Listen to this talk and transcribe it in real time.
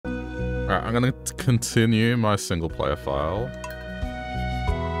Alright, I'm gonna continue my single player file.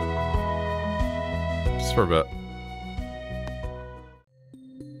 Just for a bit.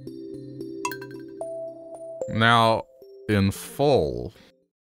 Now, in fall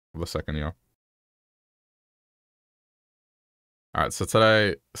of the second year. Alright, so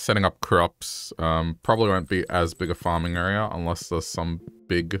today, setting up crops. Probably won't be as big a farming area unless there's some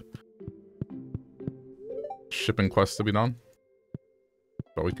big shipping quest to be done.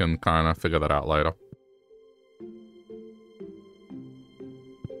 But we can kind of figure that out later.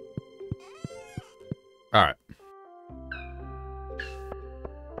 Alright.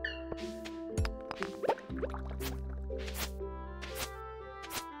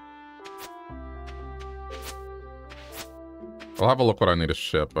 I'll have a look what I need to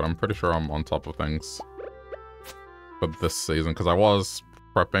ship, but I'm pretty sure I'm on top of things for this season, because I was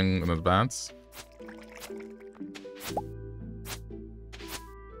prepping in advance.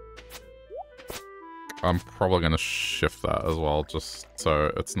 I'm probably going to shift that as well, just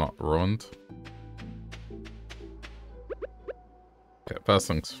so it's not ruined. Okay, first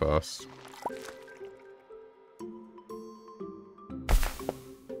things first.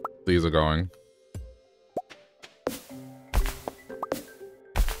 These are going.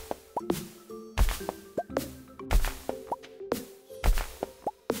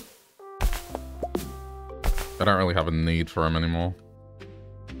 I don't really have a need for them anymore.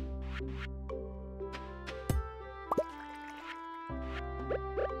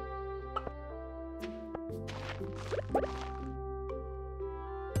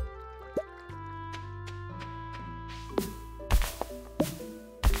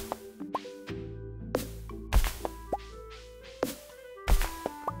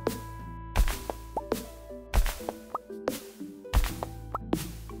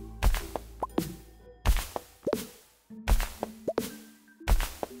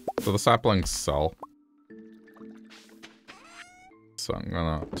 So the saplings sell. So I'm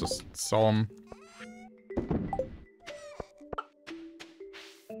gonna just sell them.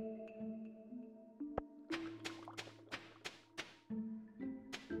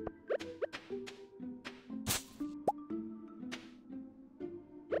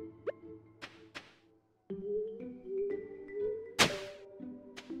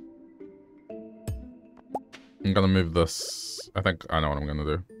 I'm gonna move this. I think I know what I'm gonna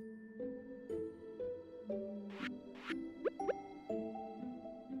do.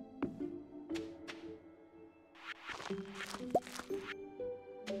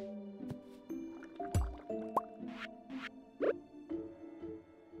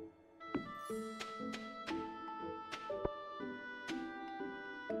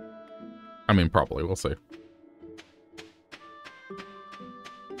 I mean, probably. We'll see.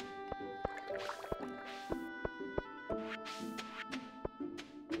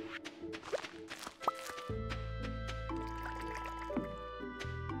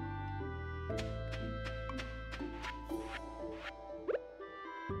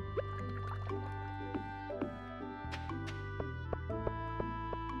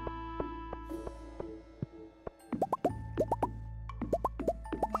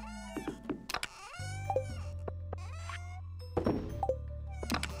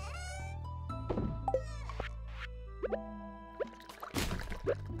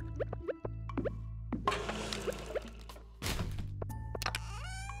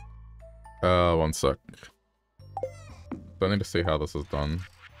 One sec. So I need to see how this is done.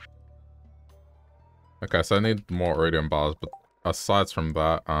 Okay, so I need more iridium bars, but aside from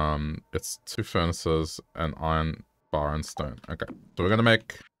that, it's 2 furnaces, an iron bar, and stone. Okay, so we're gonna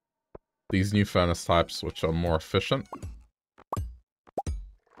make these new furnace types, which are more efficient.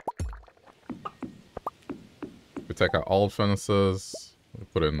 We take our old furnaces, we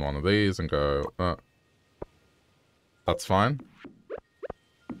put in one of these and go, that's fine.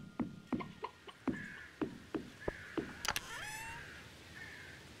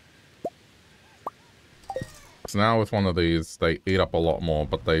 So now with one of these, they eat up a lot more,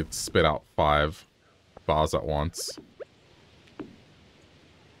 but they spit out 5 bars at once.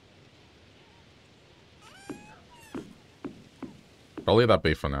 I'll leave that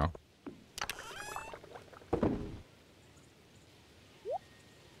be for now.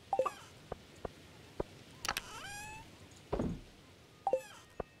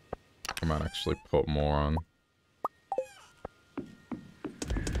 I might actually put more on.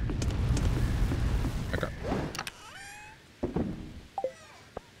 Okay.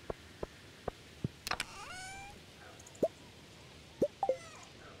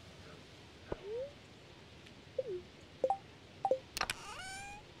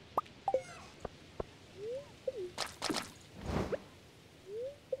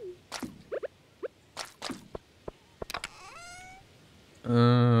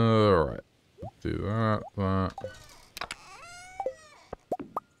 Alright. Do that.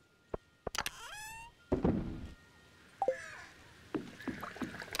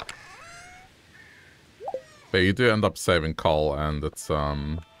 But you do end up saving coal, and it's, I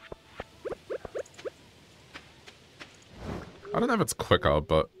don't know if it's quicker,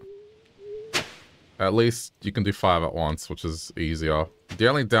 but at least you can do 5 at once, which is easier. The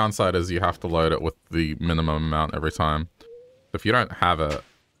only downside is you have to load it with the minimum amount every time. If you don't have it,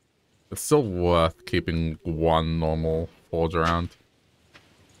 it's still worth keeping one normal forge around.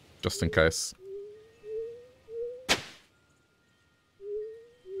 Just in case.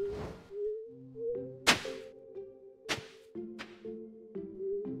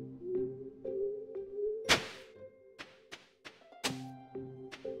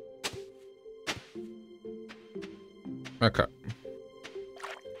 Okay.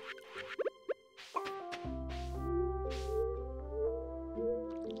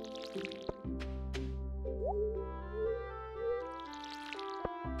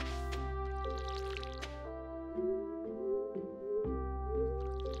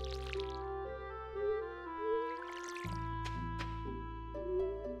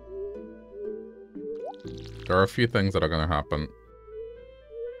 There are a few things that are going to happen.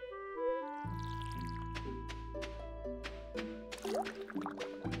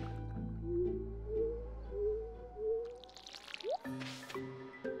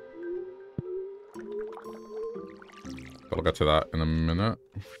 But I'll get to that in a minute.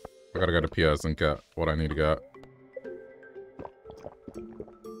 I gotta go to Pierre's and get what I need to get.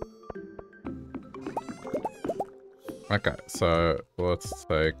 Okay, so let's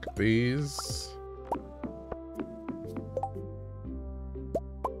take these.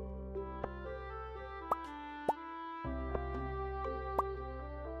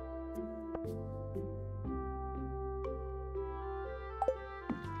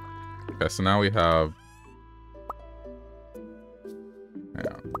 Okay, so now we have...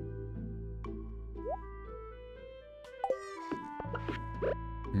 Yeah.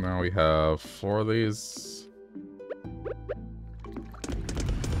 Now we have 4 of these.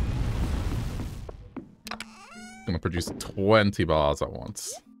 Gonna produce 20 bars at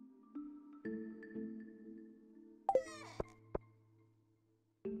once.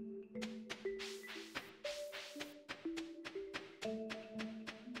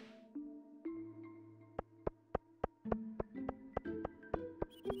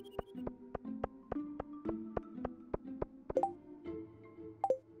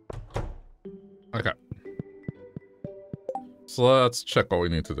 Okay. So let's check what we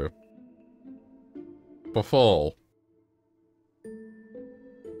need to do. For fall,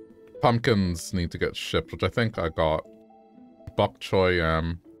 pumpkins need to get shipped, which I think I got. Bok choy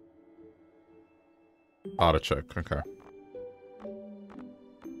yam. Artichoke, okay.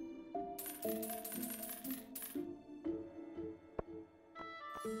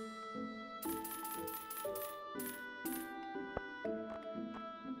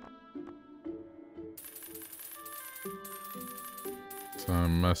 So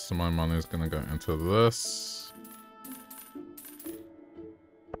most of my money is gonna go into this.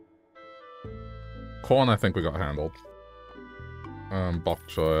 Corn, I think we got handled. Bok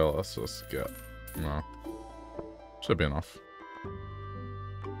choy, let's just get... No. Should be enough.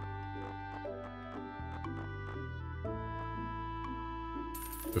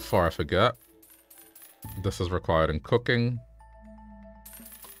 Before I forget, this is required in cooking.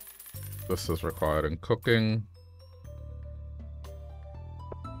 This is required in cooking.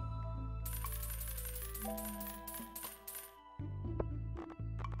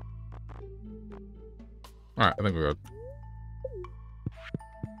 Alright, I think we're good.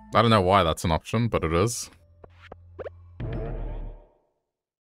 I don't know why that's an option, but it is.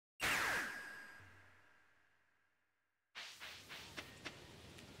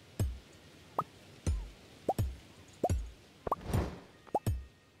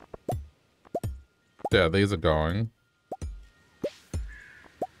 Yeah, these are going.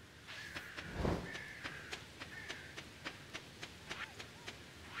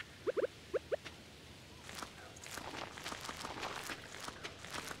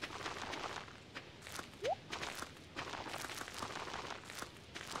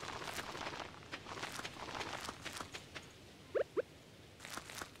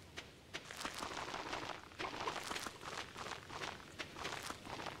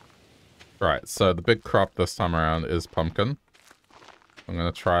 Right, so the big crop this time around is pumpkin. I'm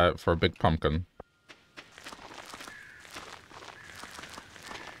gonna try it for a big pumpkin.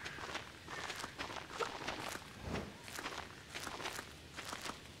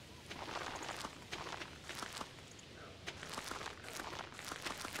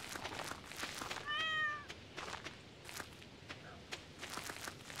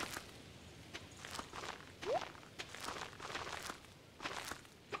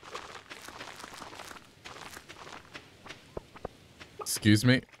 Excuse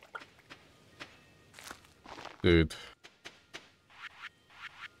me? Dude.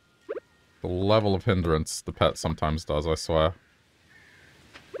 The level of hindrance the pet sometimes does, I swear.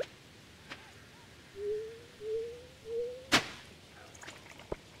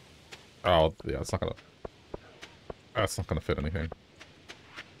 Oh, yeah, it's not gonna... That's not gonna fit anything.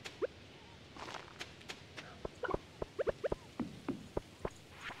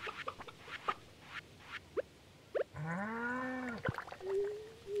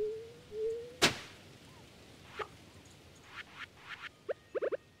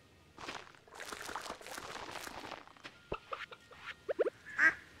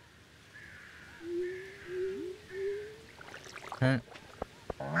 Okay.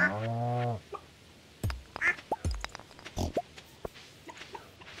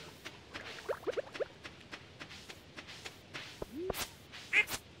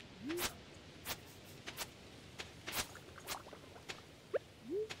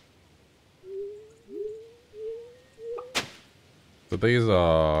 So these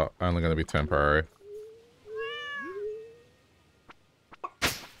are only going to be temporary.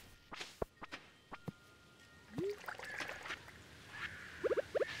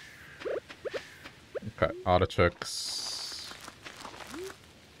 Okay, artichokes.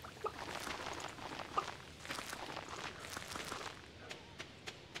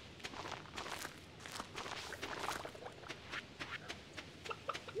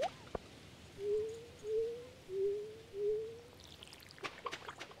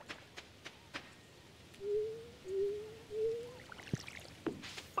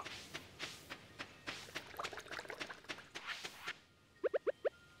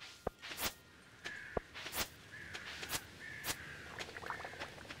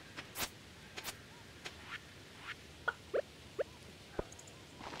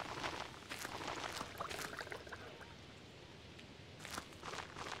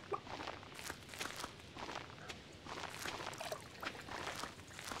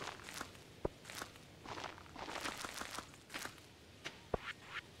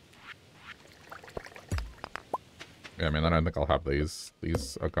 Yeah, I mean, I don't think I'll have these.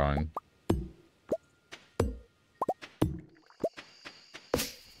 These are going.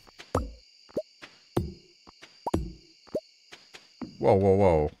 Whoa, whoa,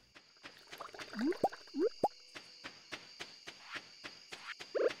 whoa.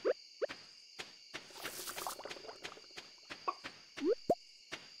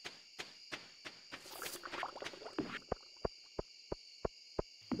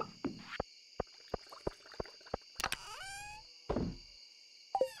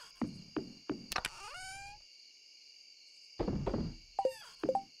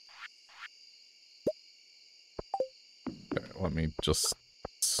 Okay, let me just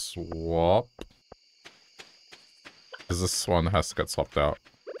swap. Because this one has to get swapped out.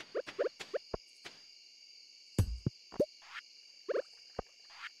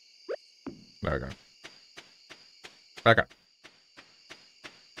 There we go. Okay.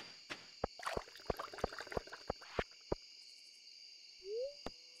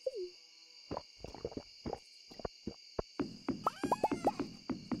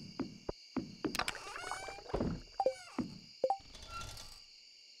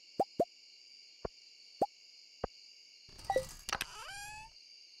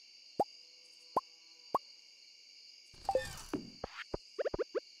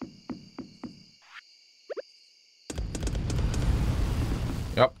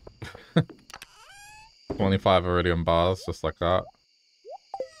 Yep. 25 iridium bars, just like that.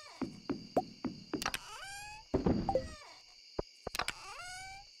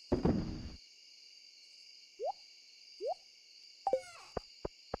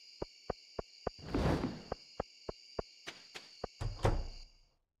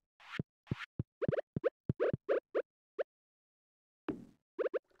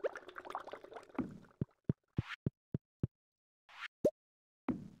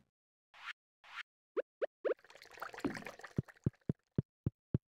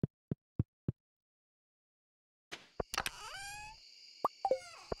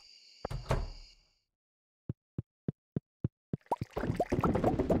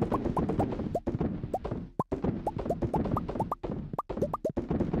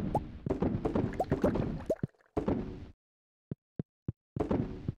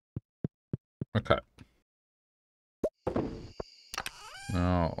 Okay.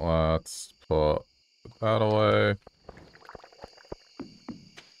 Now let's put that away.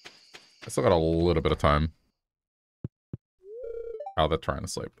 I still got a little bit of time. Oh, they're trying to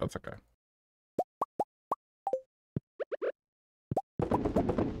sleep. That's okay.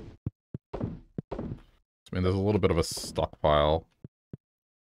 I mean, there's a little bit of a stockpile.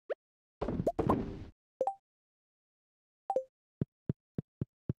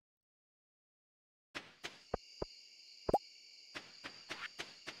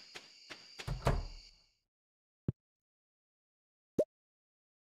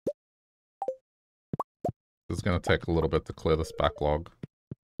 It's gonna take a little bit to clear this backlog.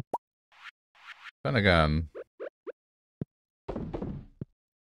 Then again... What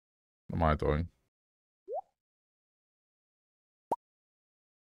am I doing?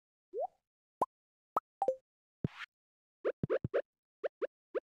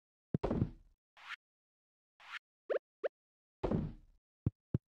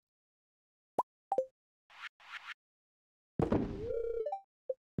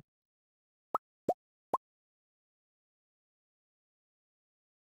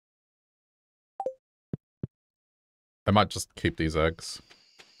 I might just keep these eggs.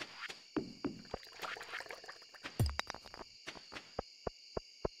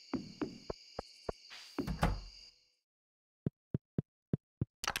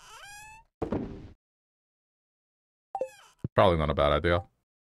 Probably not a bad idea.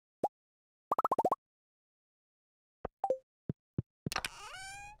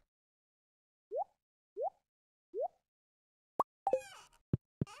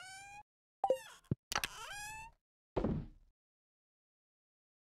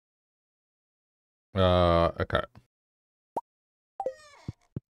 Okay.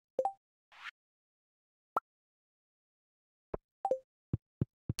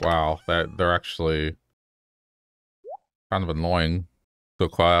 Wow, they're actually kind of annoying to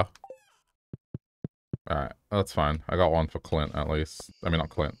acquire. Alright, that's fine. I got one for Clint, at least. I mean, not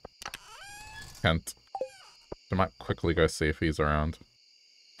Clint. Kent. I might quickly go see if he's around.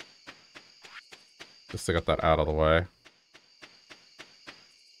 Just to get that out of the way.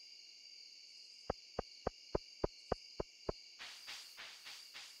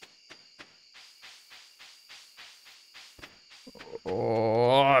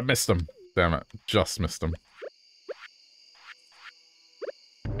 Oh, I missed him. Damn it. Just missed him.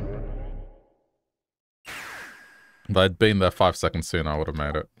 If I'd been there 5 seconds sooner, I would have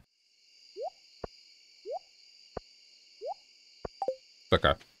made it.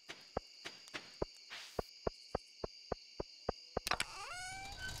 Okay.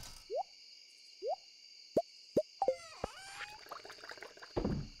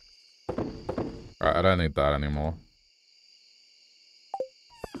 Alright, I don't need that anymore.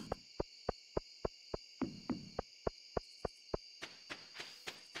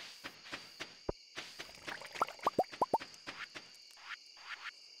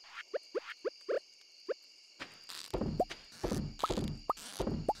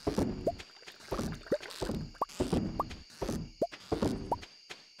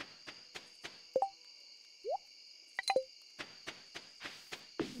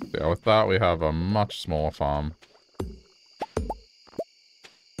 Yeah, with that, we have a much smaller farm.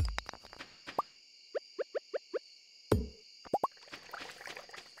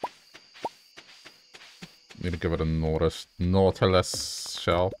 Need to give it a Nautilus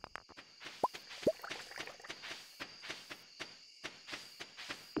shell.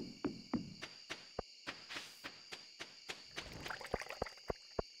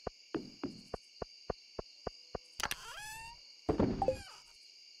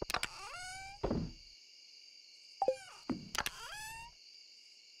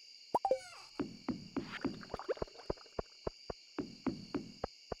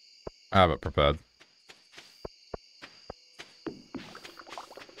 I have it prepared.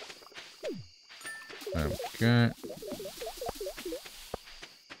 Okay.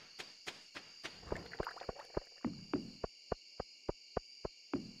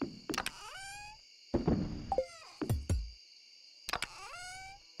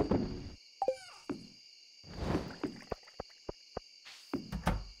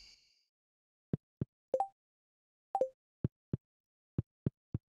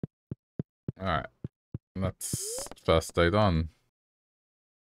 Alright. That's first day done.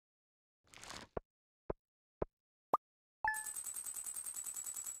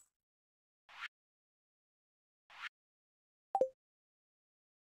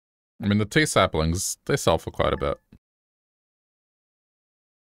 I mean, the tea saplings, they sell for quite a bit.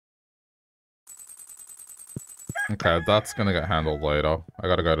 Okay, that's gonna get handled later. I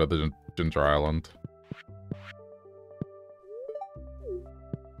gotta go to the Ginger Island.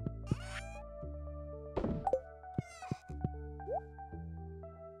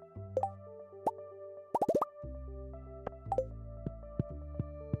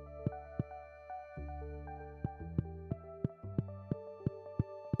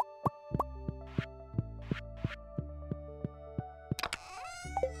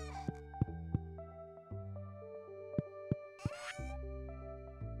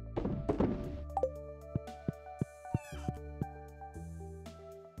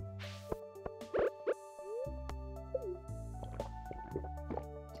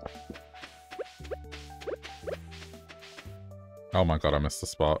 Oh my god, I missed the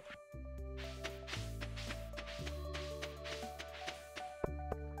spot.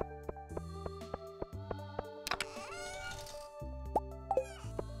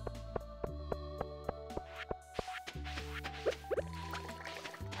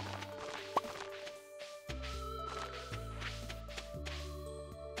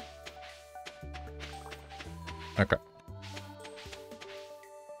 Okay.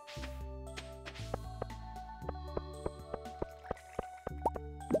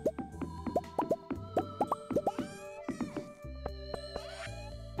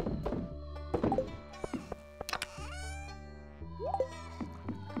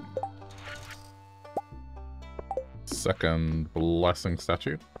 Second blessing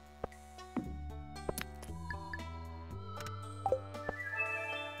statue.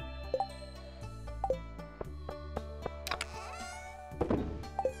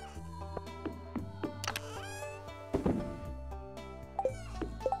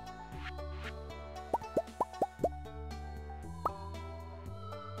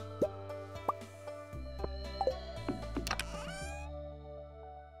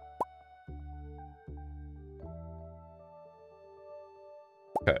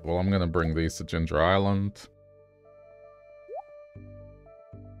 Okay, well, I'm gonna bring these to Ginger Island.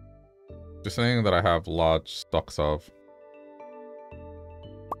 Just saying that I have large stocks of.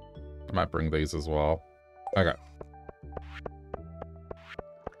 I might bring these as well. Okay.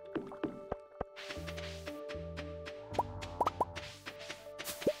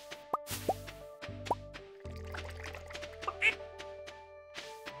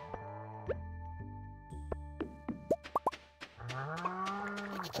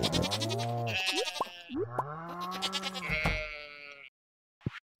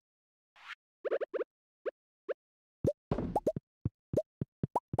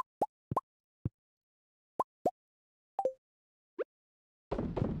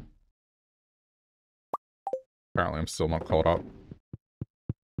 Apparently I'm still not caught up.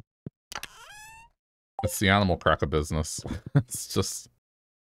 It's the animal cracker business. It's just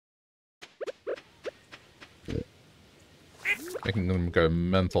making them go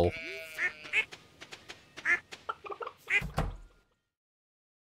mental.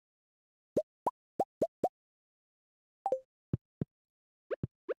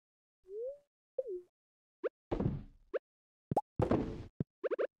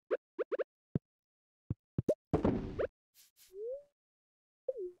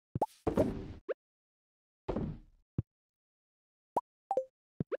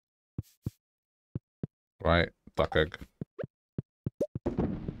 Right, duck egg.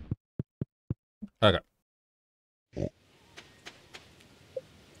 Okay.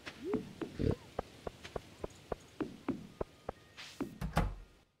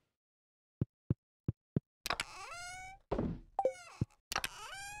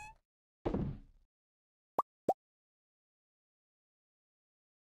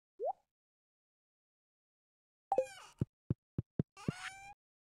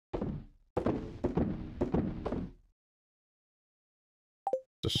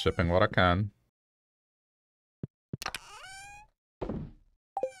 Just shipping what I can.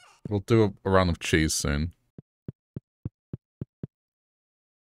 We'll do a round of cheese soon.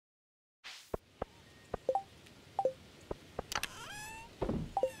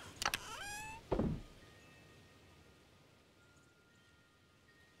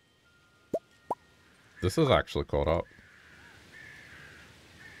 This is actually caught up.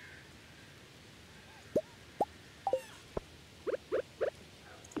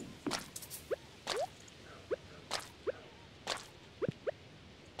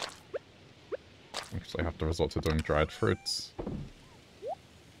 Actually have to resort to doing dried fruits.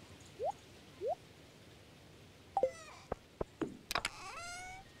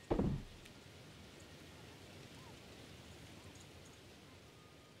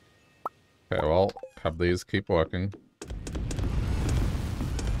 Okay, well, have these keep working.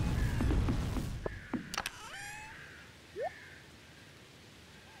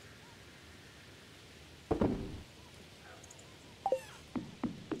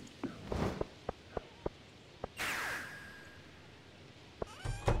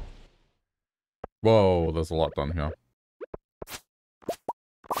 Whoa, there's a lot done here.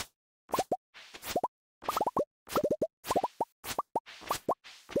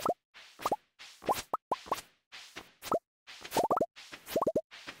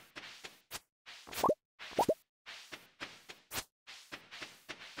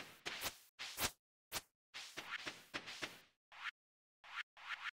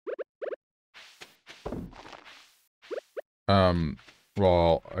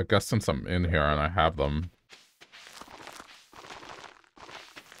 Well, I guess since I'm in here and I have them,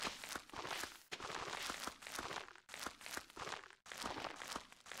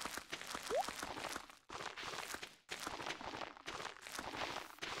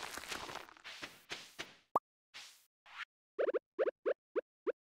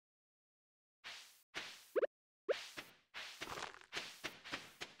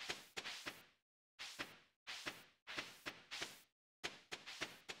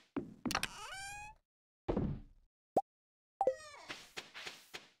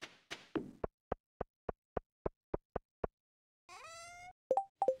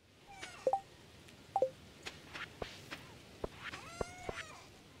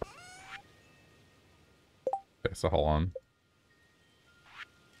 so hold on.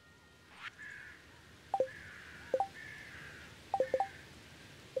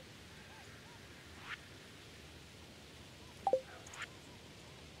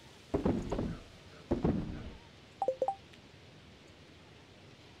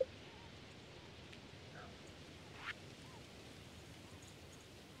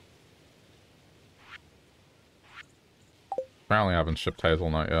 Apparently I haven't shipped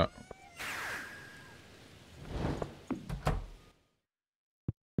hazelnut yet.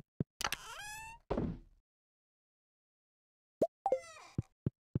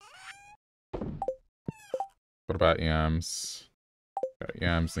 What about yams? Okay,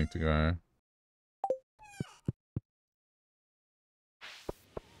 yams need to go.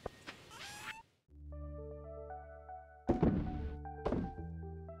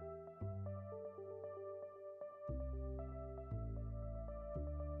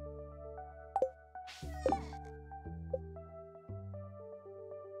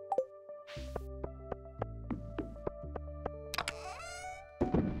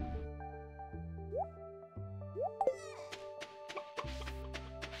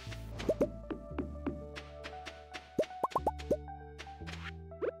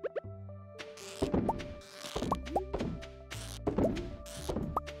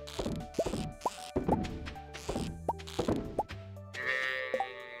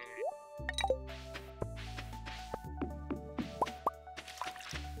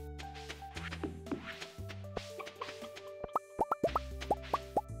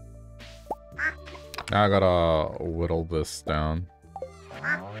 Now I gotta whittle this down.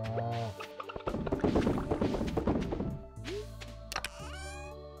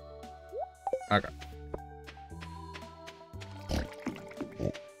 Okay.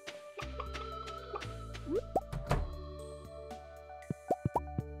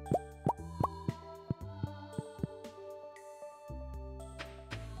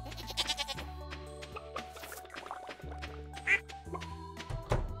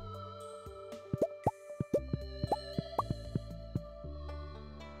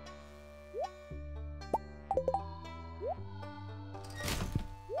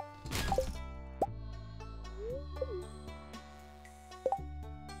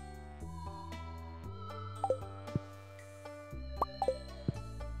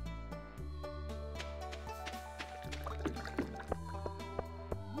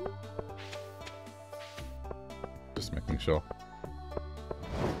 Just making sure.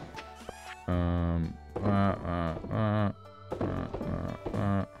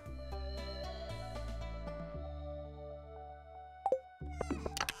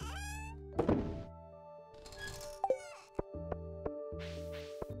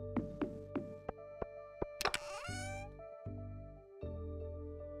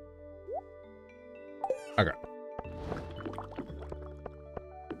 Okay.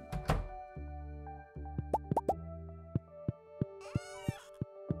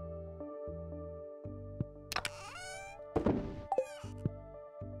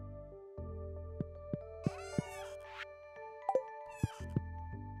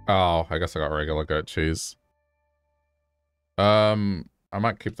 Oh, I guess I got regular goat cheese. I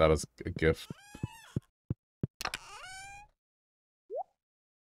might keep that as a gift.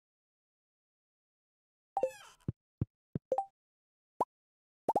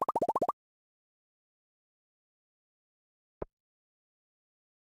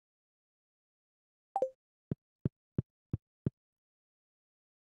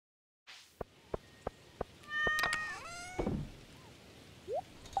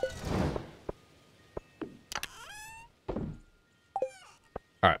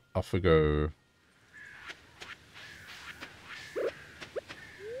 Alright, off we go.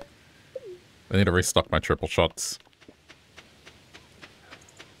 I need to restock my triple shots.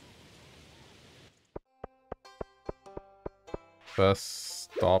 First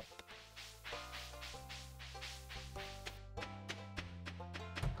stop.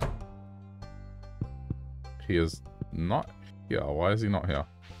 He is not here. Why is he not here?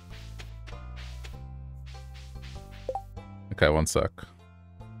 Okay, one sec.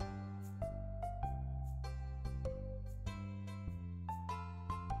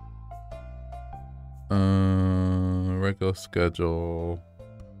 Regular schedule.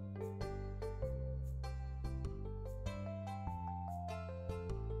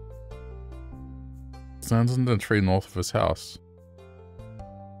 Stands in the tree north of his house.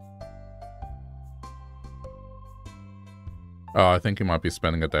 Oh, I think he might be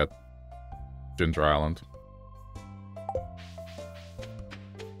spending a day at Ginger Island.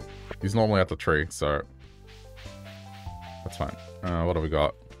 He's normally at the tree, so that's fine. What do we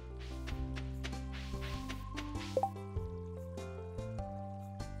got?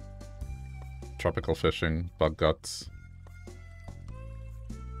 tropical fishing, bug guts.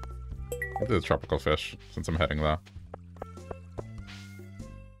 I'll do the tropical fish, since I'm heading there.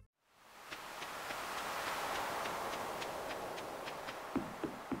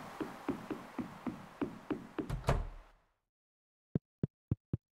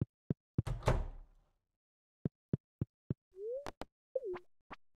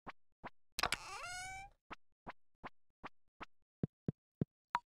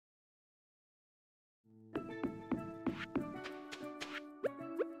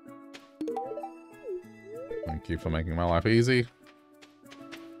 Thank you for making my life easy.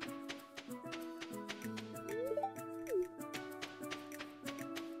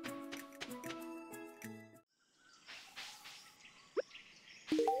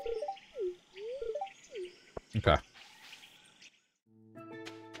 Okay.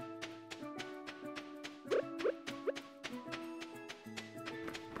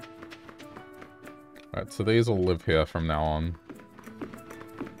 Alright, so these will live here from now on.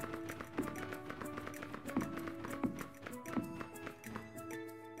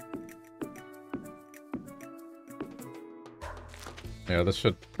 Yeah, this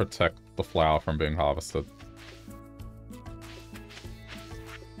should protect the flour from being harvested.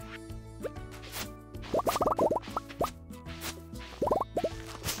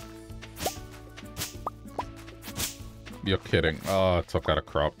 You're kidding. Oh, it took out a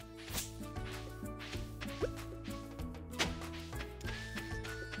crop.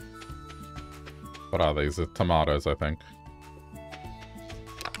 What are these? They're tomatoes, I think.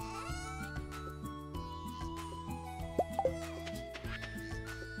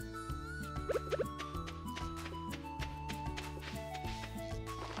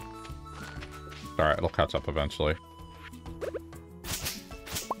 Alright, it'll catch up eventually.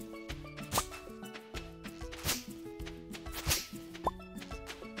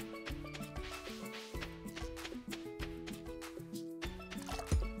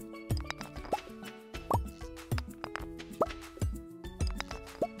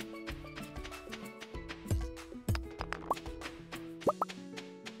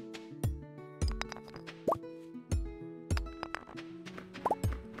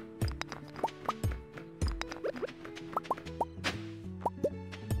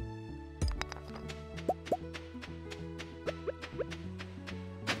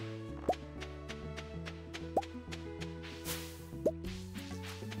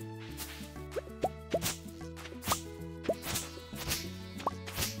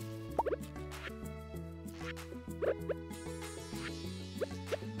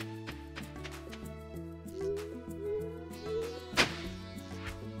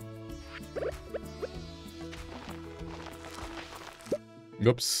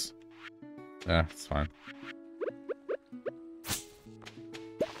 Oops. Yeah, it's fine.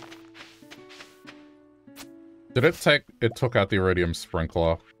 Did it take... It took out the iridium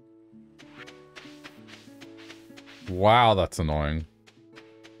sprinkler. Wow, that's annoying.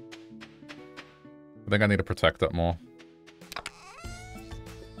 I think I need to protect it more.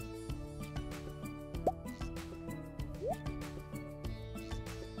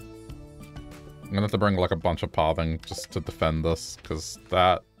 I'm gonna have to bring like a bunch of pathing just to defend this, because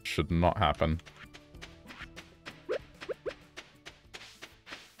that should not happen.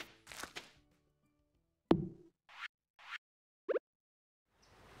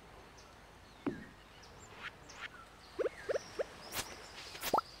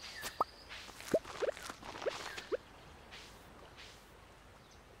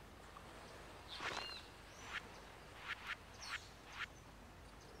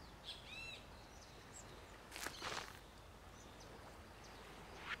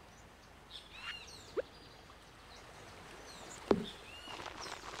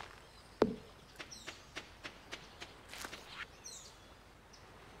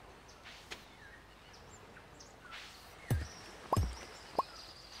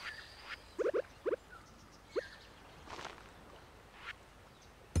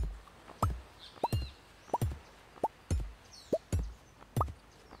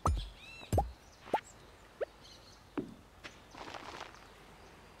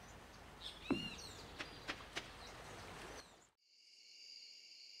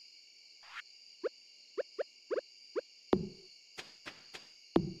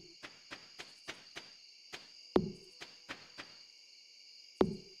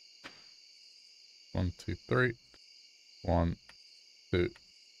 One, two, three. 1, 2,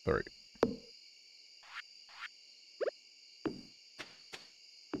 3.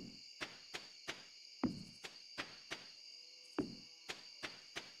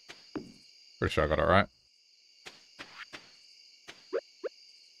 Pretty sure I got it right.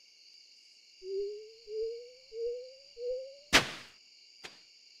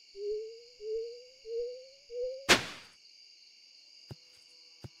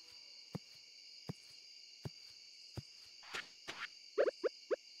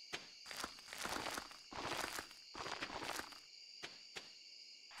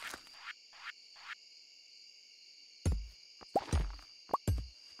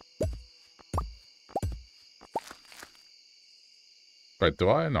 Wait,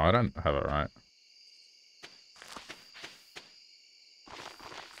 do I? No, I don't have it right.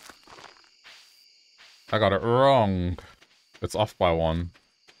 I got it wrong. It's off by 1.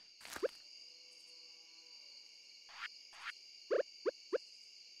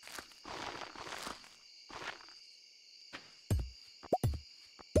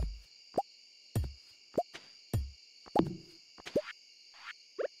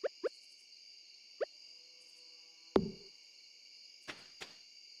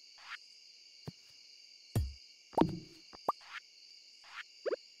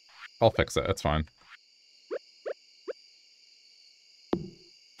 I'll fix it, it's fine.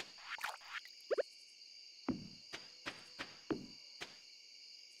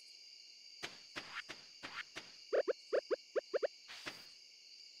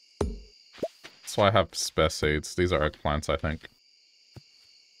 That's why I have spare seeds. These are eggplants, I think.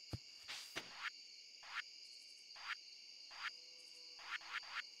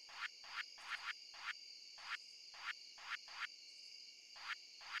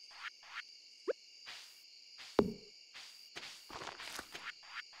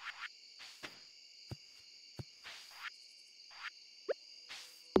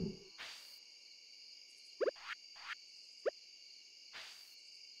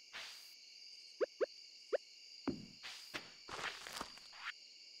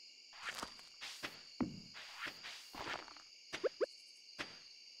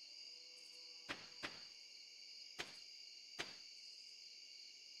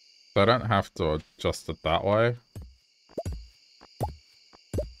 So I don't have to adjust it that way.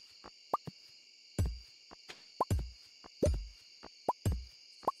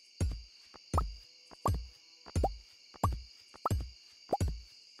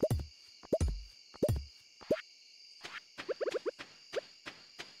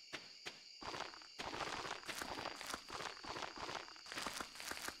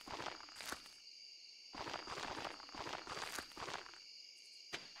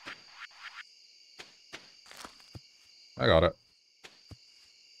 I got it.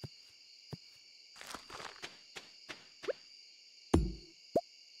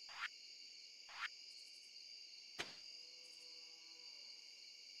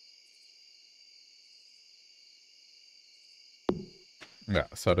 Yeah,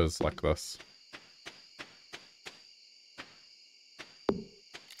 so it is like this.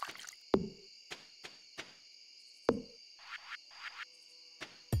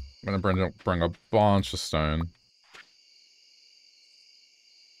 I'm gonna bring a bunch of stone.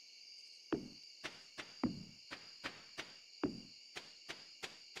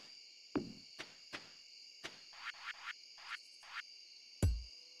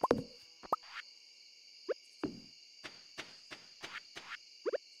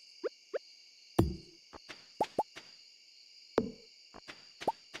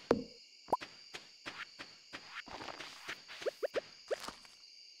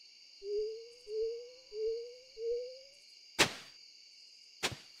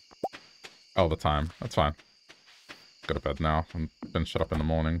 All the time. That's fine. Go to bed now. I'm finish it up in the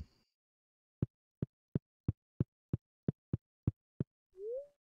morning.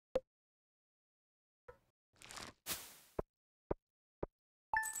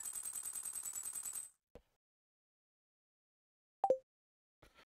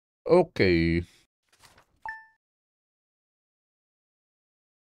 Okay.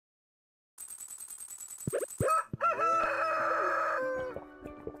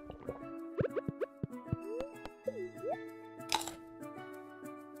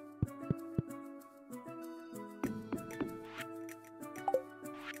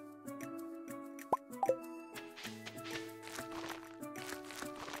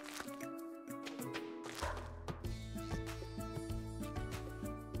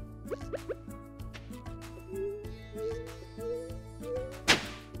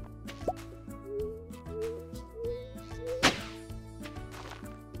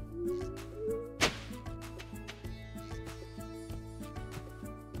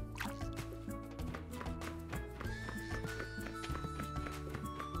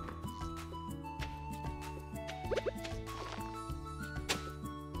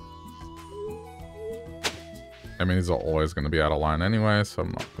 I mean, these are always going to be out of line anyway, so I'm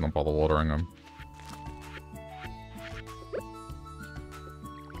not going to bother watering them.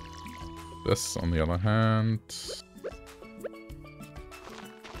 This, on the other hand...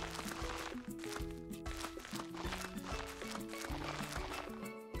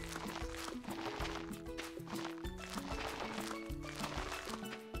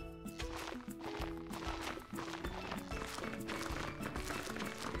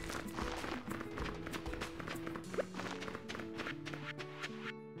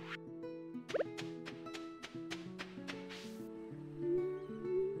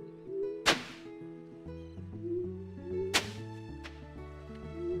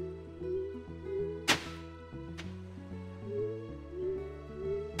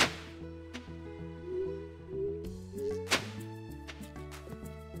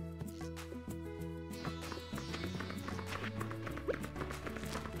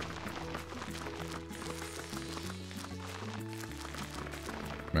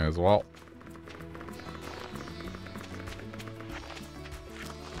 as well.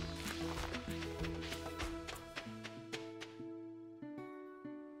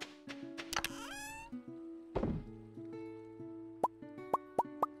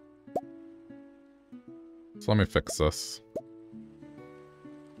 So let me fix this.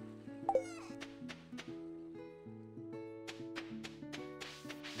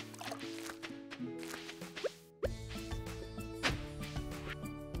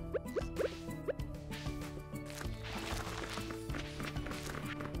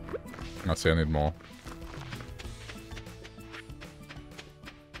 I see I need more.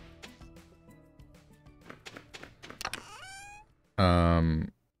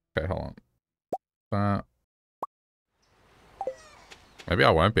 Okay, hold on. That. Maybe I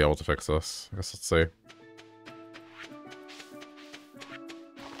won't be able to fix this. I guess let's see.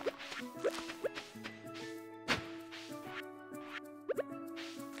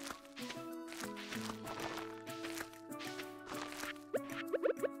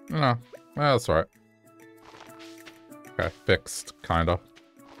 No, yeah, that's right. Okay, fixed, kinda.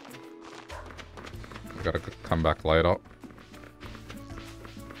 I gotta come back later.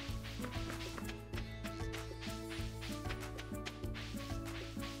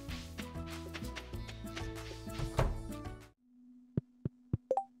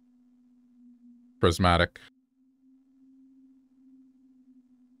 Prismatic.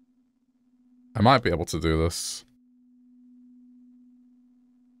 I might be able to do this.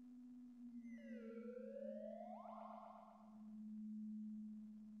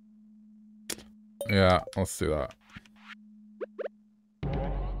 Yeah, let's do that.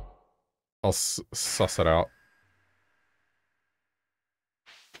 I'll suss it out.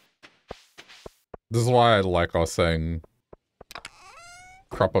 This is why I like us saying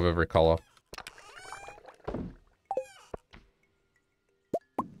crop of every color.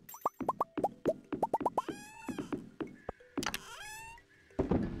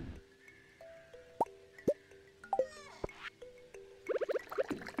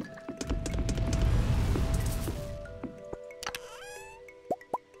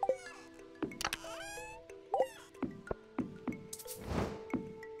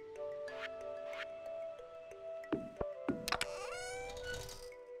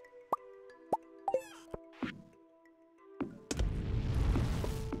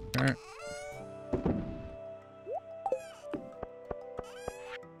 Okay.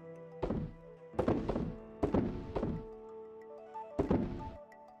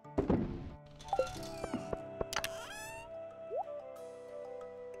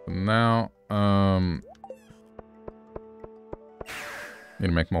 Now, need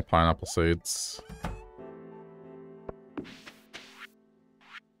to make more pineapple seeds.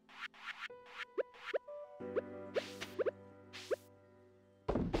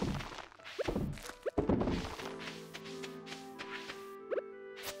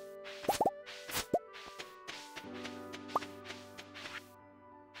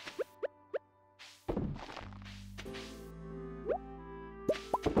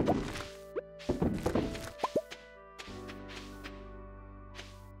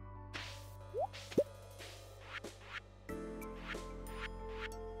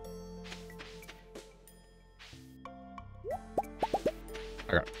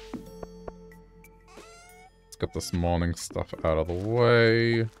 Okay. Let's get this morning stuff out of the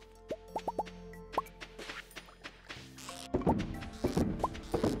way.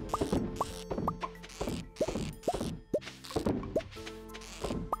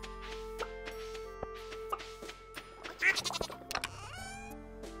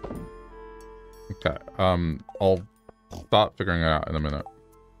 Okay, I'll start figuring it out in a minute.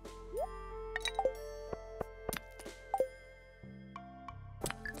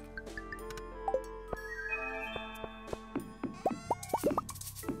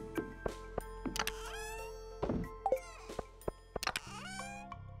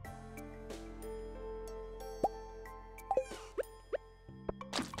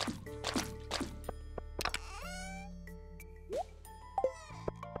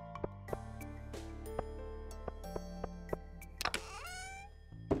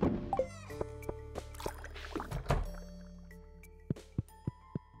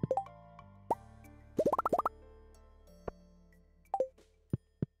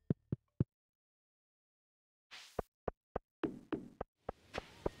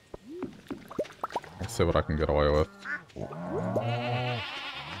 Let's see what I can get away with.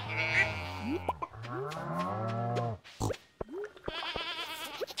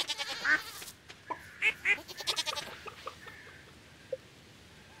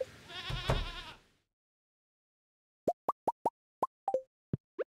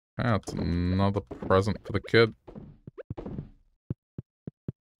 That's another present for the kid.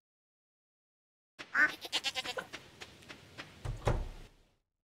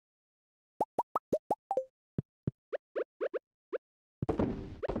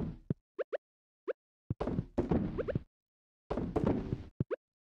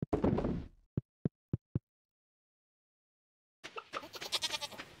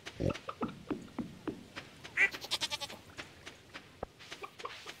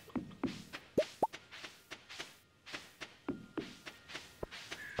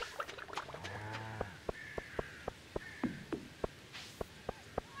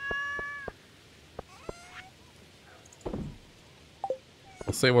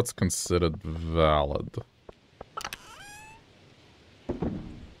 Let's see what's considered valid.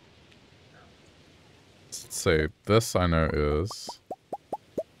 Let's see. This I know is.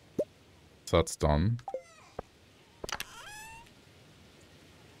 So that's done. I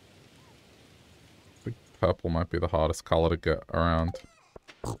think purple might be the hardest color to get around.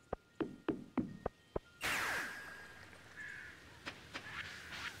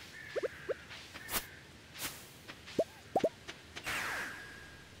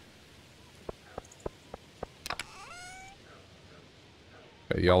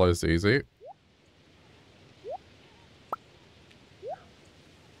 Okay, yellow's easy.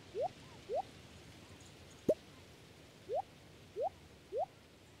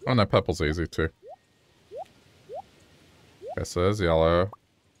 Oh no, purple's easy too. Okay, so there's yellow.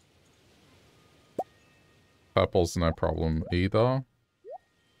 Purple's no problem either.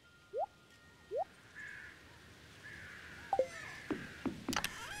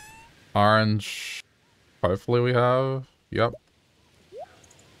 Orange, hopefully we have. Yep.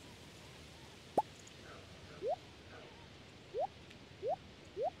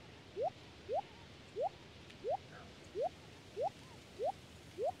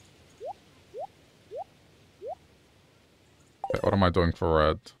 Okay, what am I doing for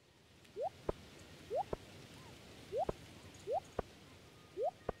red?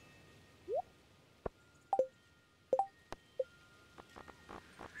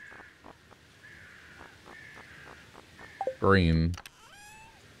 Green.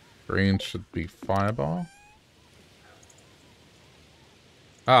 Green should be fiber.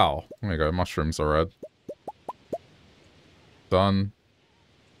 Oh, there you go. Mushrooms are red. Done.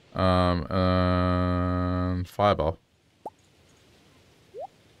 And fiber.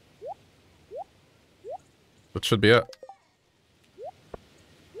 That should be it.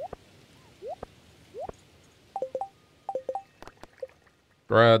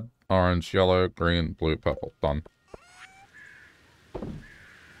 Red, orange, yellow, green, blue, purple. Done.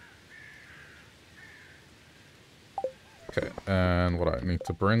 Okay, and what I need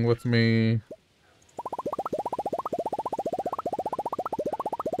to bring with me.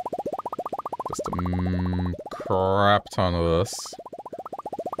 Just a crap ton of this.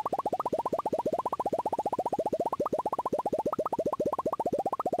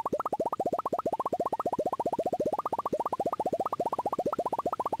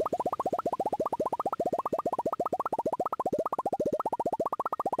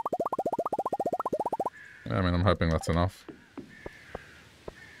 I mean, I'm hoping that's enough.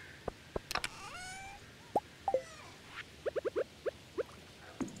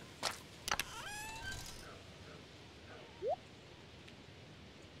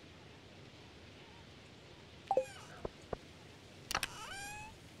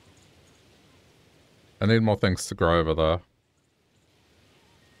 I need more things to grow over there.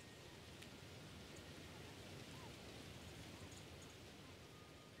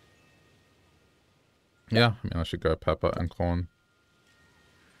 Yeah, I mean, I should go pepper and corn.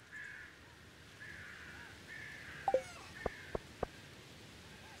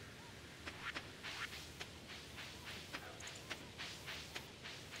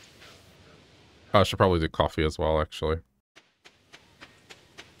 I should probably do coffee as well, actually.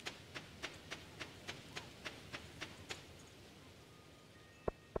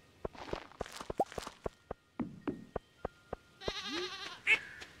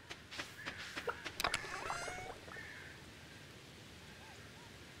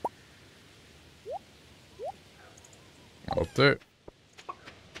 I'll do.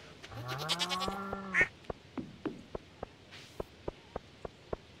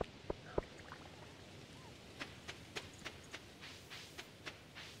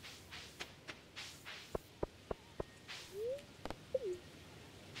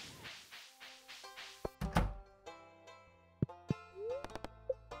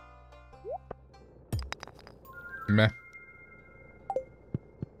 Meh.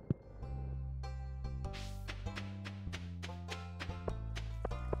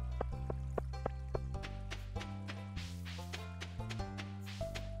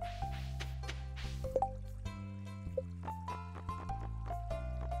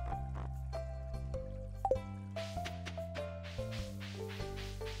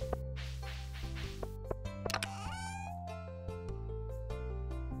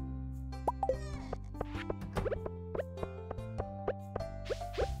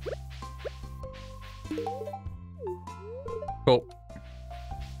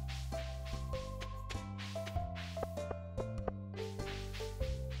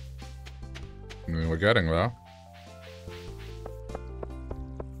 I mean, we're getting there.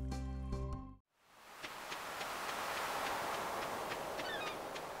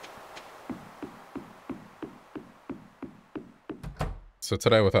 So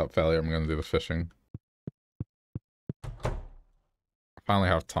today, without failure, I'm going to do the fishing. I finally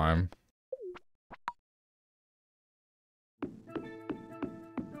have time.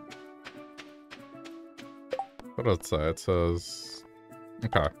 What does it say? It says...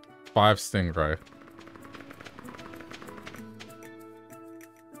 Okay. 5 stingray.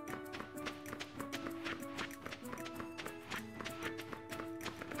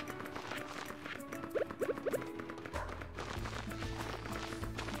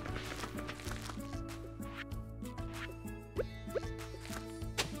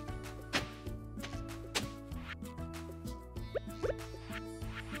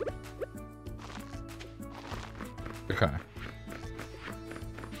 Okay.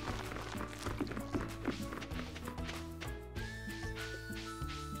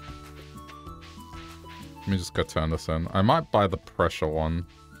 Let me just go turn this in. I might buy the pressure one.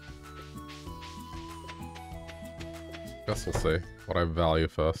 Guess we'll see what I value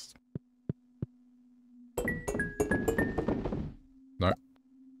first. No.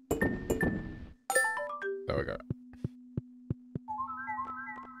 There we go.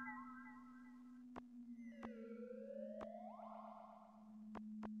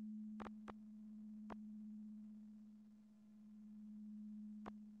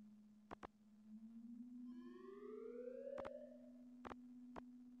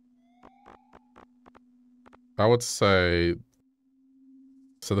 I would say...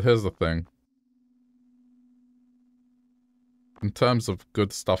 So here's the thing. In terms of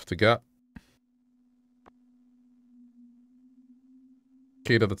good stuff to get,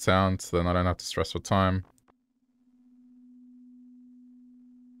 key to the town, so then I don't have to stress for time.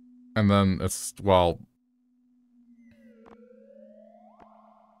 And then it's, well...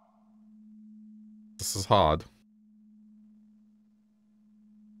 This is hard.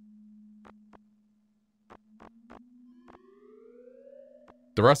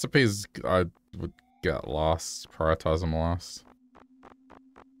 The recipes I would get last, prioritize them last.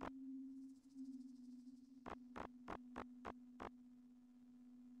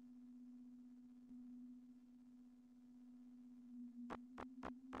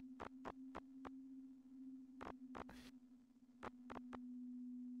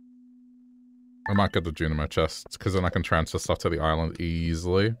 I might get the Junimo chest, because then I can transfer stuff to the island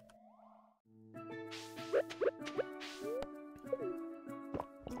easily.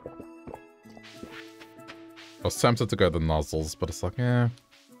 I was tempted to go the nozzles, but it's like, eh.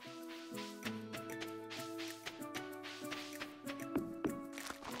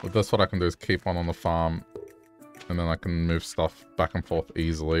 With this, what I can do is keep one on the farm, and then I can move stuff back and forth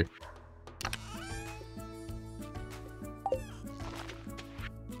easily.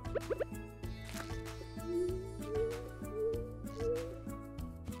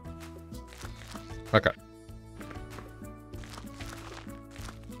 Okay.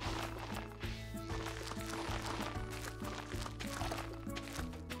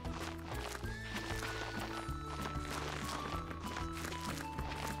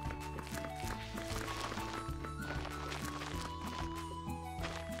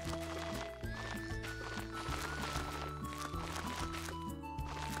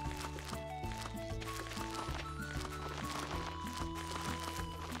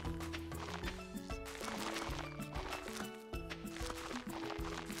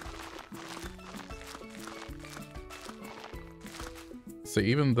 So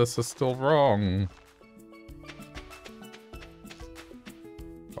even this is still wrong.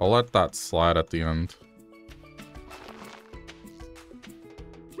 I'll let that slide at the end.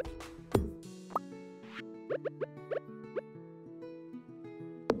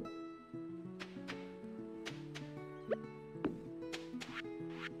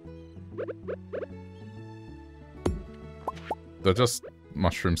 They're just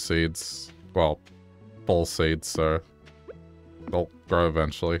mushroom seeds. Well, bull seeds, so they'll grow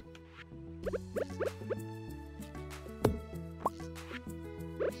eventually.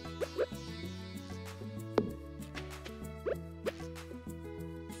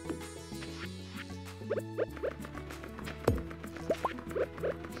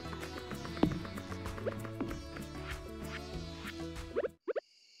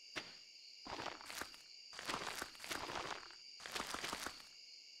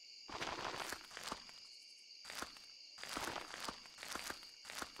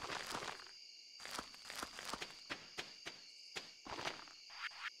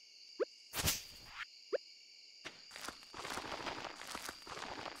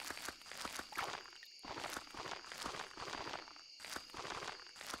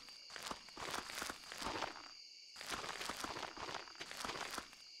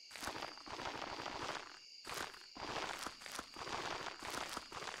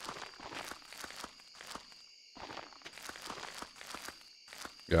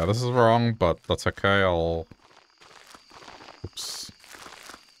 Yeah, this is wrong, but that's okay. Oops.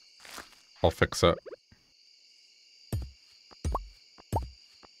 I'll fix it.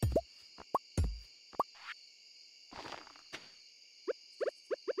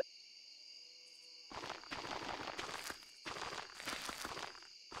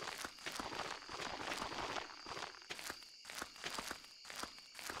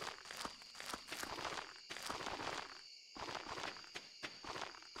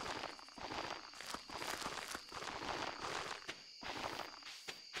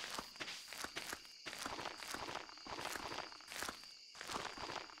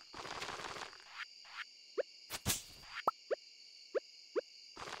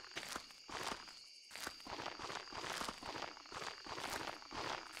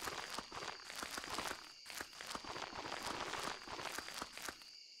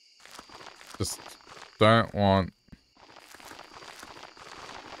 Just don't want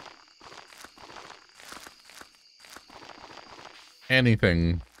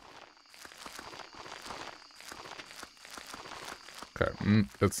anything. Okay,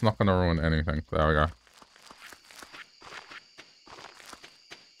 it's not gonna ruin anything. There we go.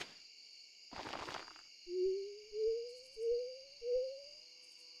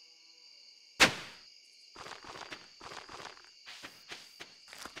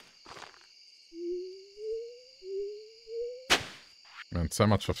 Man, so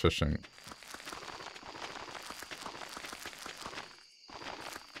much for fishing.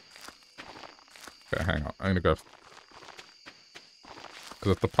 Okay, hang on. I'm gonna go...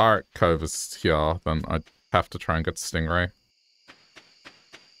 Because if the pirate cove is here, then I'd have to try and get stingray.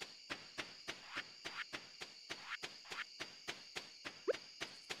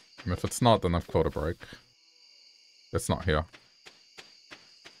 And if it's not, then I've caught a break. It's not here.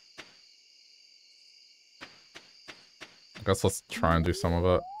 I guess let's try and do some of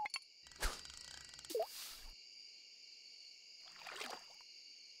it.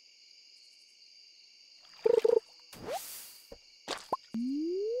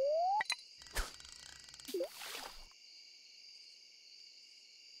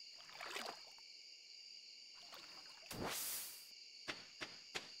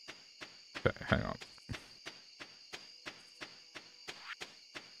 Okay, hang on.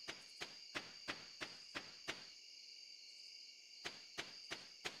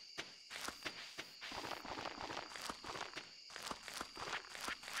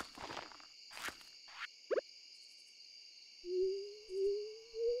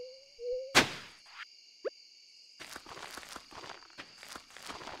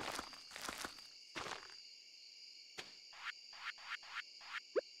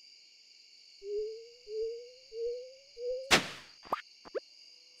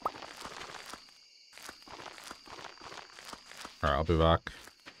 Alright, I'll be back.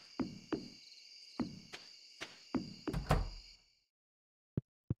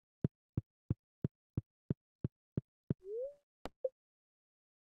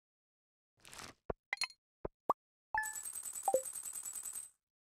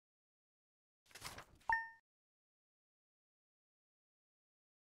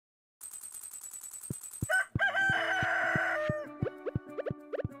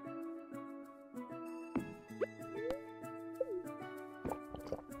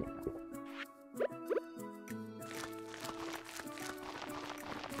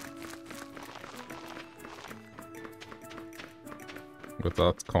 With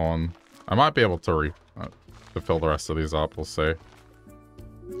that corn, I might be able to to fill the rest of these up, we'll see.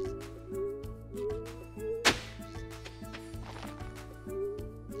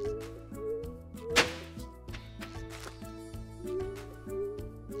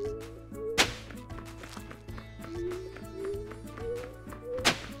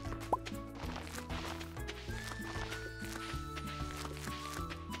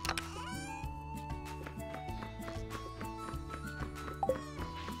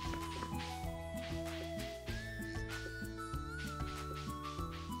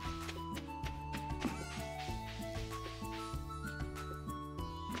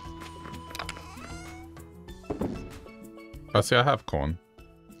 Oh, see, I have corn.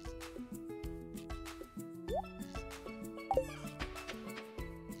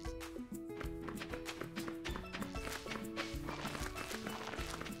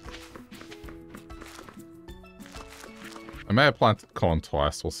 I may have planted corn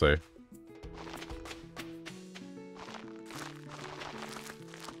twice, we'll see.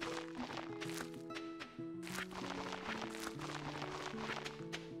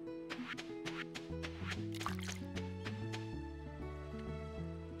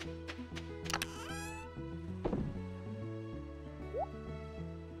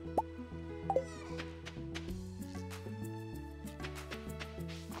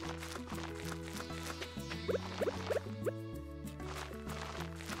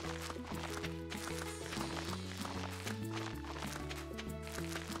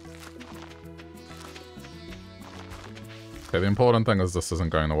 Okay, the important thing is this isn't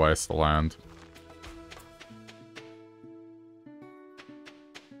going to waste the land.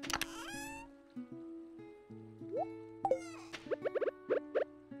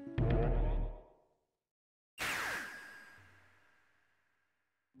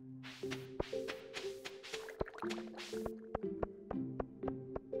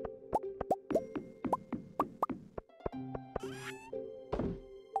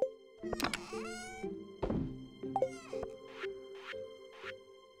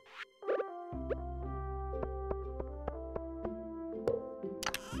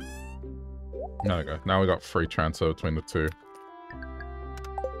 There we go. Now we got free transfer between the two.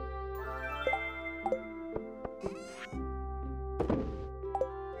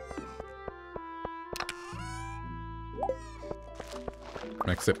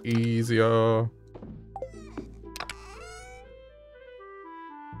 Makes it easier.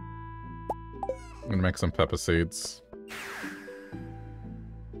 I'm gonna make some pepper seeds.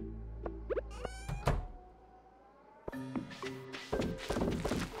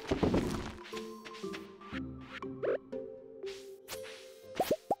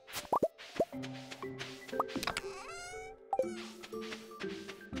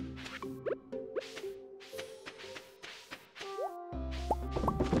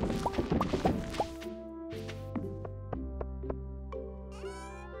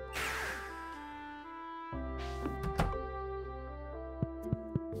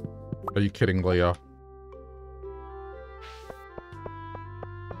 Are you kidding, Leah?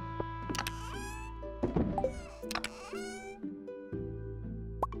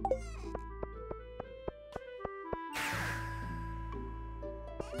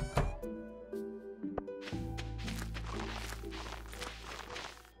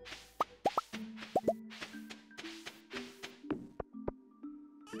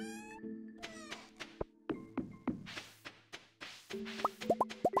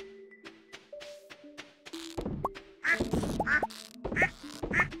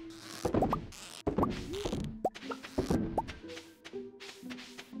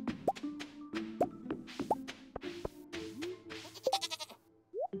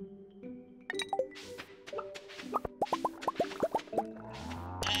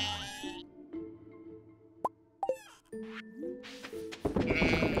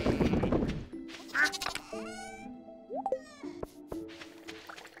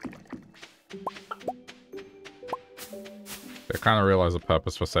 I kind of realize the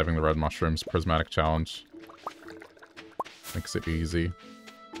purpose for saving the red mushrooms. Prismatic challenge. Makes it easy.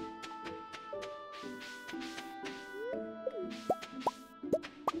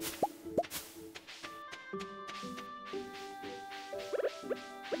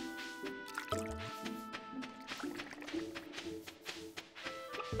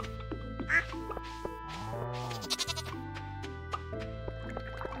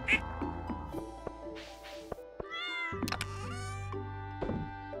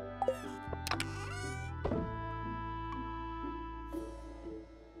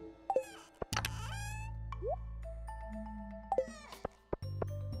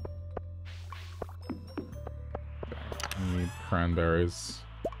 Cranberries.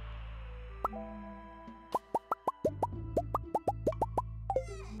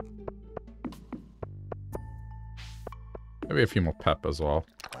 Maybe a few more pep as well.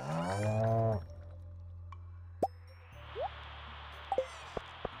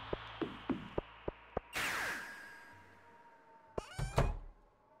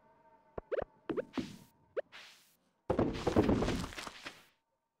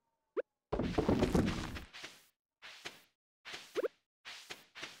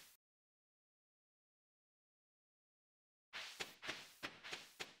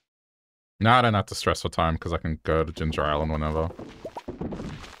 Now I don't have to stress for time because I can go to Ginger Island whenever.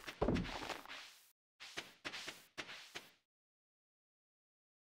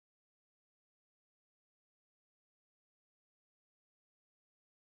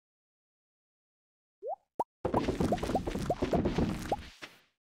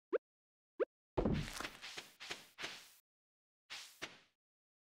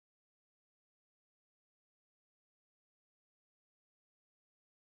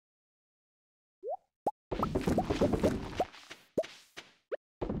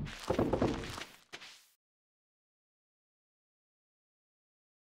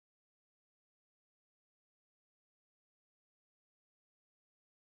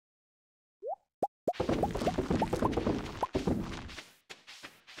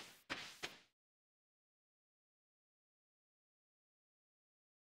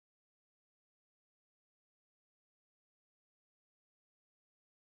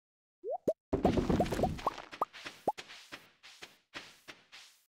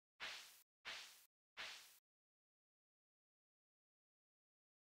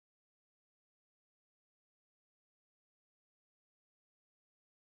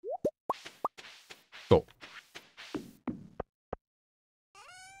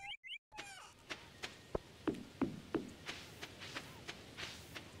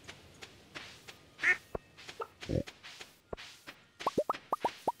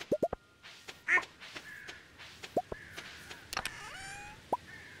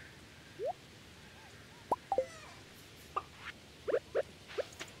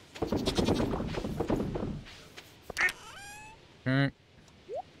 Okay.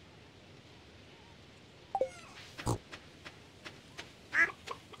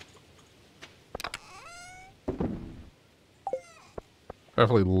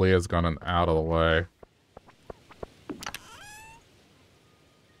 Hopefully Leah's gotten out of the way.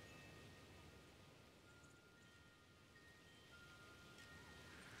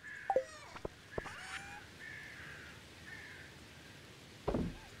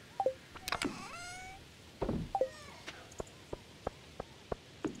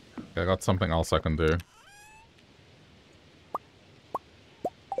 Okay, I got something else I can do.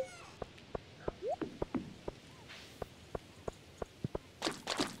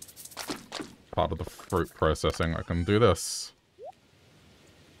 Part of the fruit processing, I can do this.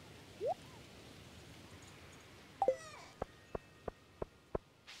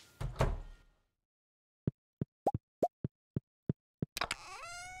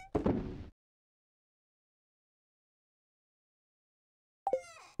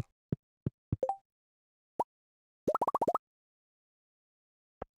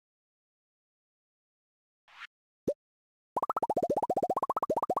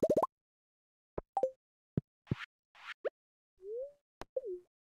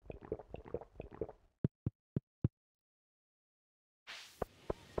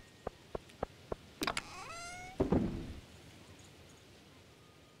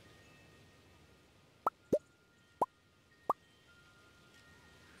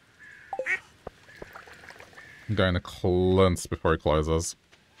 I'm going to cleanse before he closes.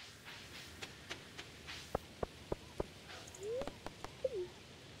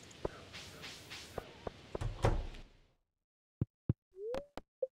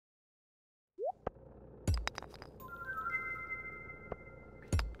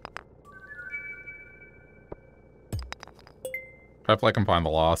 Hopefully I can find the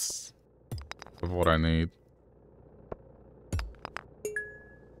last of what I need.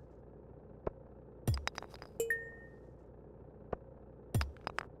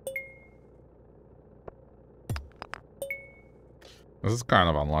 This is kind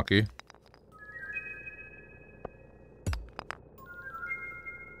of unlucky.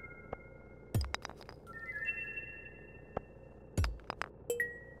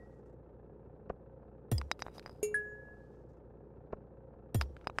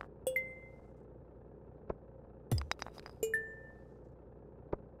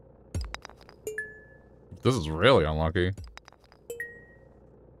 This is really unlucky.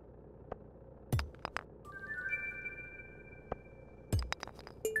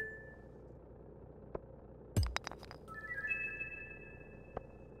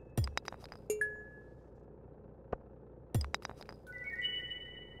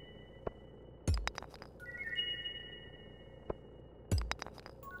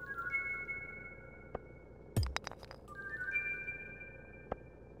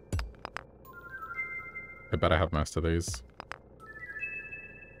 I bet I have most of these.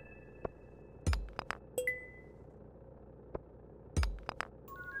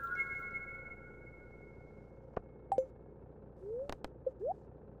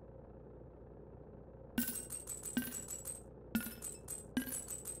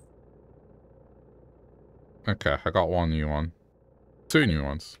 Okay, I got one new one. Two new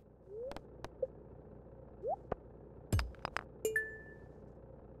ones.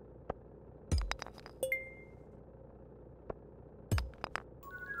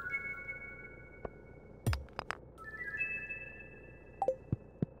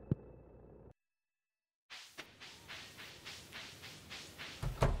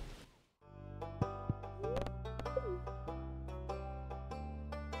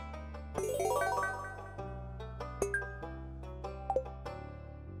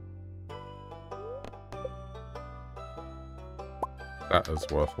 That is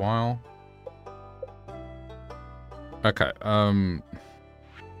worthwhile. Okay,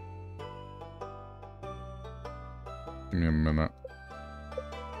 give me a minute.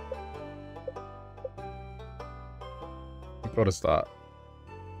 What is that?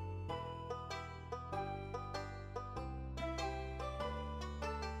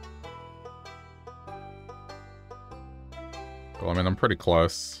 Well, I mean, I'm pretty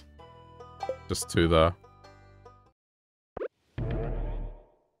close. Just two there.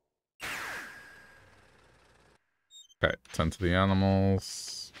 Okay, tend to the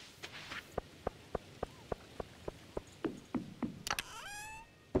animals.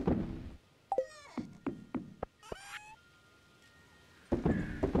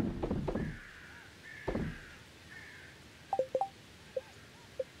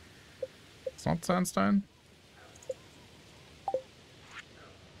 It's not sandstone?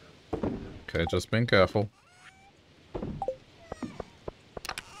 Okay, just being careful.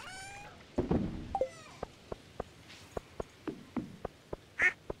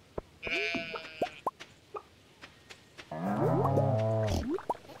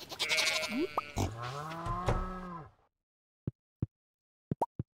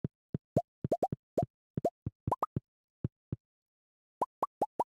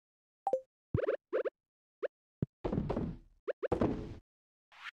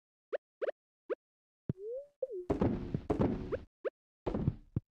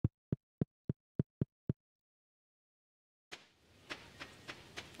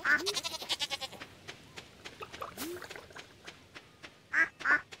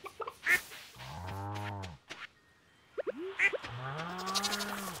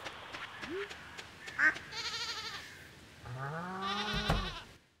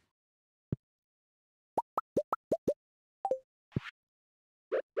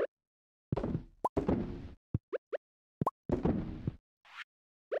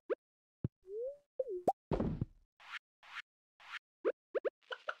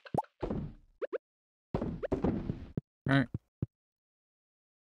 Okay.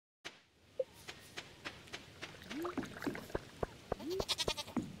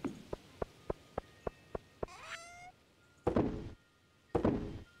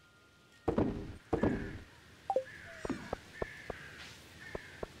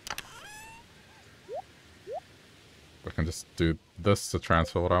 I can just do this to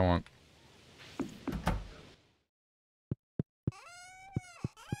transfer what I want.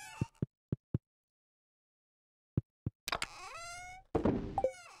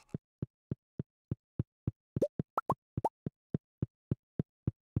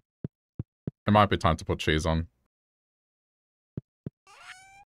 It might be time to put cheese on.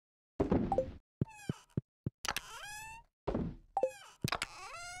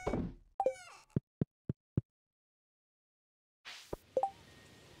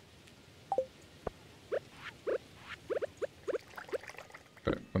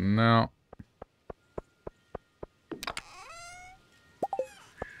 Okay, for now.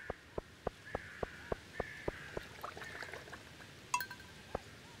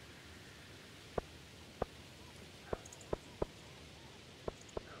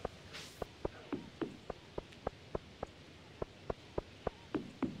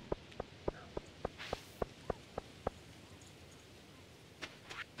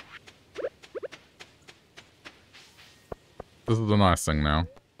 This is the nice thing now.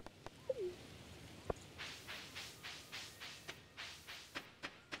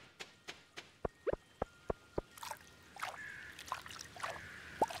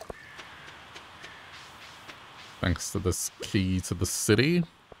 Thanks to this key to the city.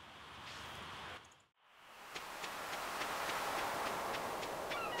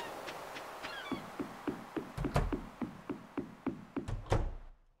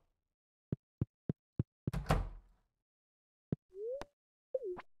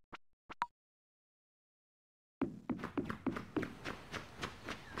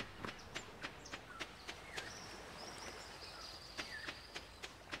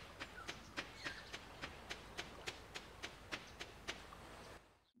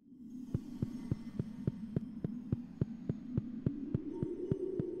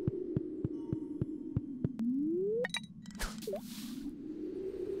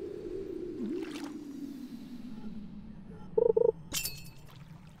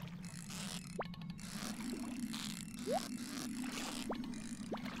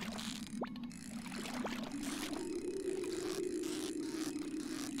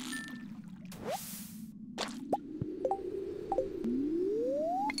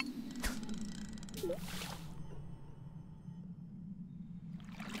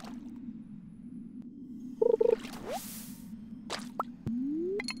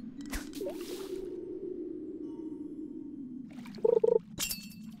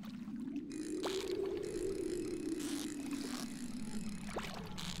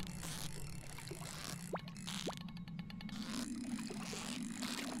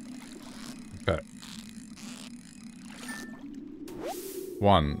 Okay.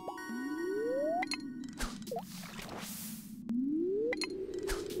 1.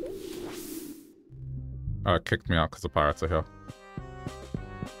 Oh, it kicked me out because the pirates are here.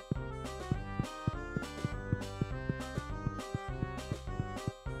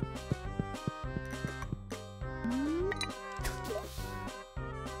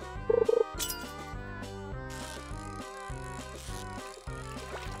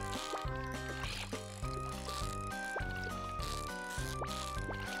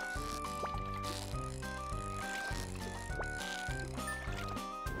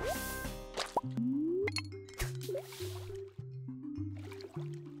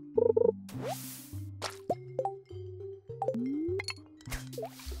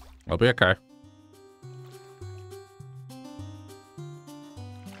 I'll be okay.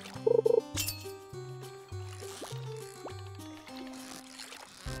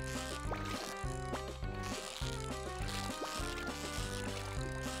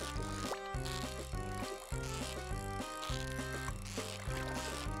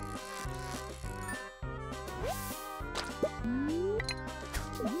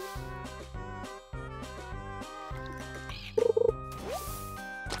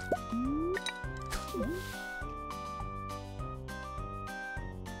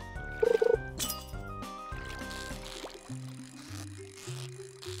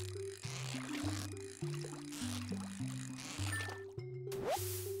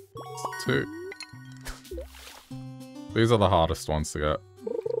 Two. These are the hardest ones to get.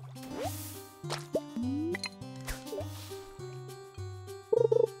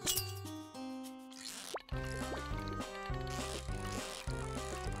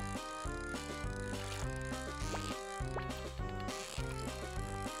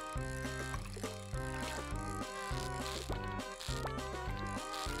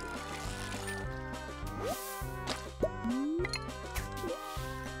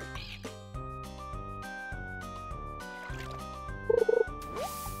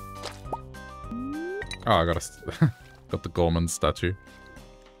 Oh, I got a got the Gorman statue.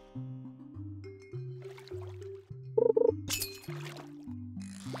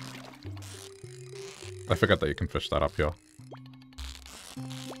 I forgot that you can fish that up here.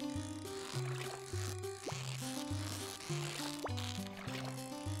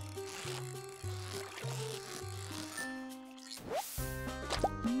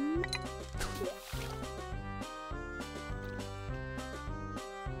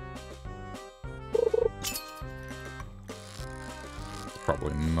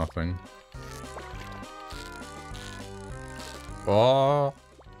 Probably nothing. Oh.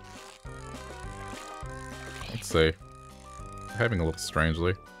 Let's see. Behaving a little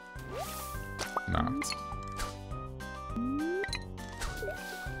strangely. Nah.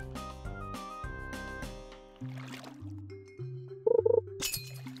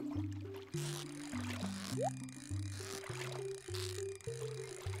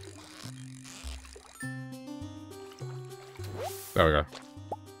 There we go.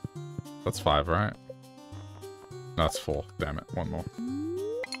 That's 5, right? No, that's 4. Damn it. One more.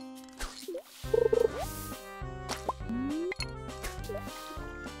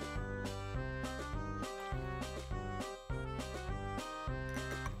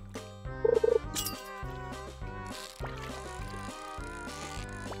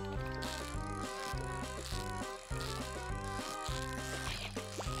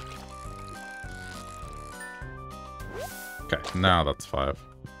 Okay, now that's 5.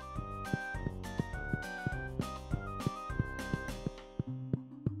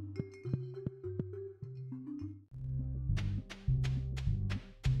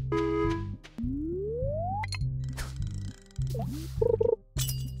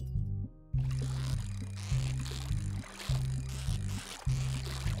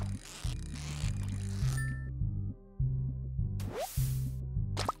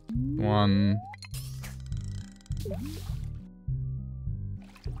 One.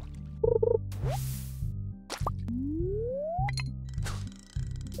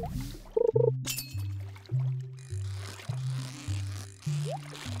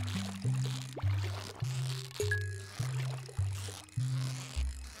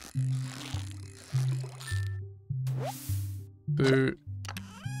 Two.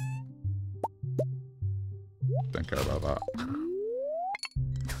 Don't care about that.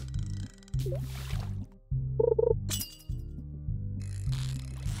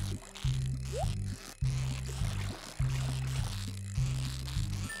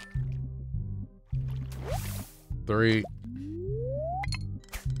 Three.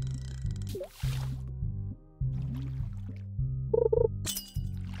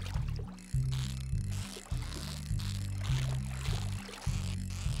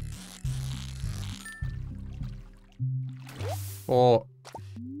 Four.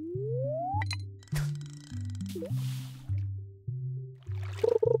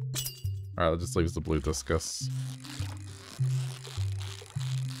 Alright, that just leaves the blue discus.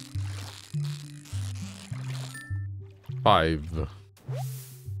 Five.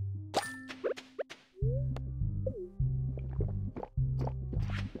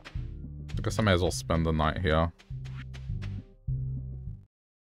 I guess I may as well spend the night here.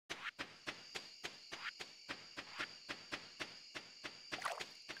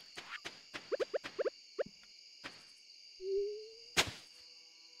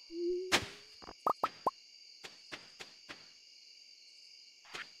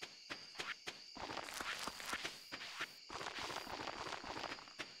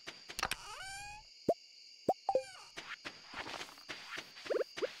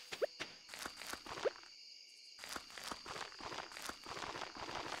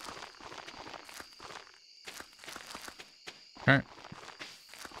 Okay.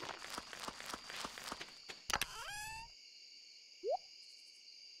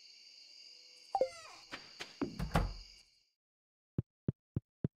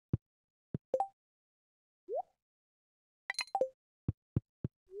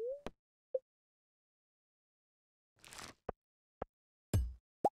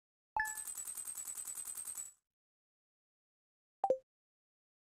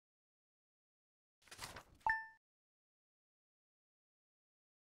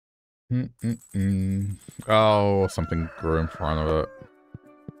 Oh, something grew in front of it.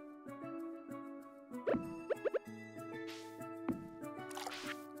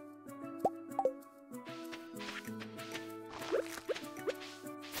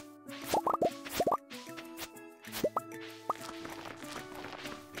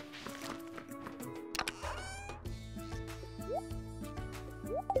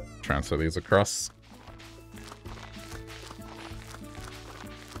 Transfer these across.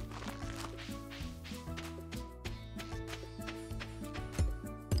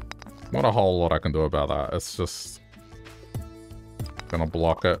 Not a whole lot I can do about that. It's just gonna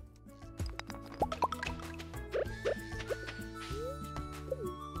block it.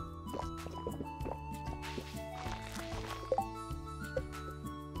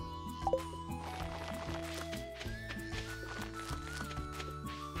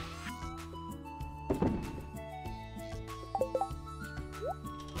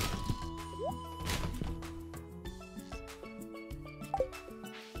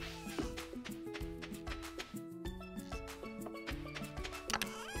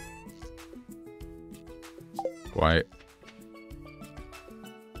 Wait.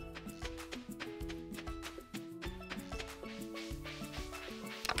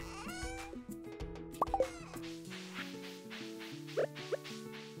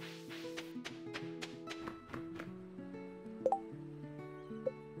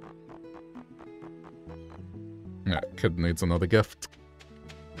 Yeah, kid needs another gift.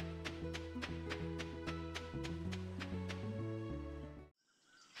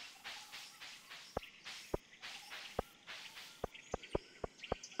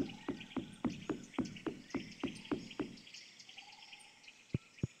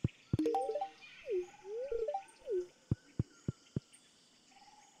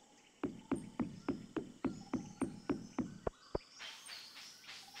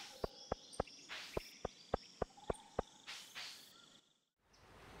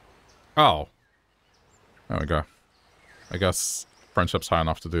 Oh. There we go. I guess friendship's high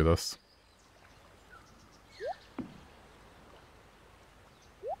enough to do this.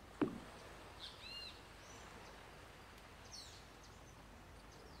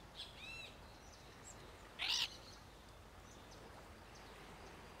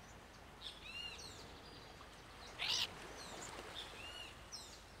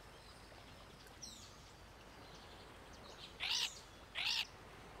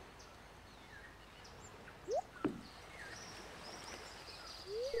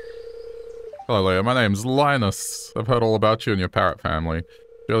 Hello, Leah. My name's Linus. I've heard all about you and your parrot family.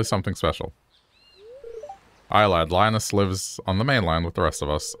 Really something special. Aye, lad. Linus lives on the mainland with the rest of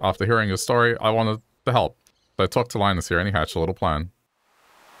us. After hearing your story, I wanted to help. So I talked to Linus here and he hatched a little plan.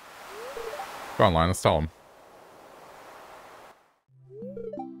 Go on, Linus. Tell him.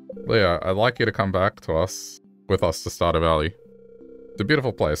 Leah, I'd like you to come back to us, with us to Stardew Valley. It's a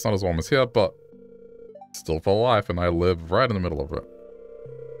beautiful place. Not as warm as here, but still full of life, and I live right in the middle of it.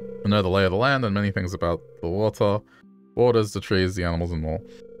 I know the lay of the land and many things about the waters, the trees, the animals, and more.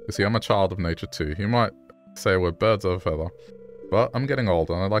 You see, I'm a child of nature too. You might say we're birds of a feather, but I'm getting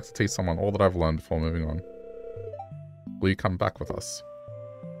older and I'd like to teach someone all that I've learned before moving on. Will you come back with us?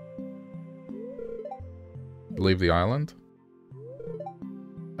 Leave the island?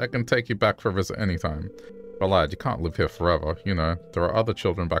 I can take you back for a visit anytime. But lad, you can't live here forever, you know. There are other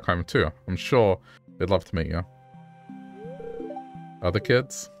children back home too. I'm sure they'd love to meet you. Other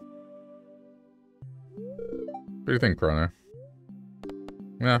kids? What do you think, Chrono?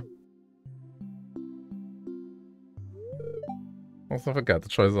 Yeah. Also forget the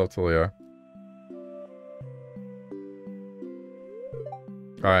choice up to Leo.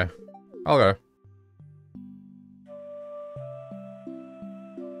 Alright. I'll go.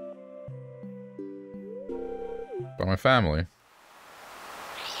 But my family.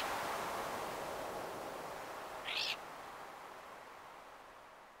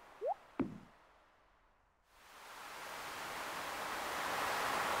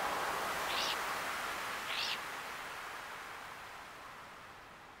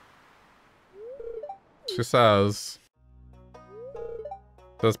 She says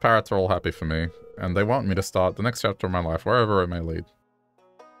parrots are all happy for me, and they want me to start the next chapter of my life, wherever it may lead.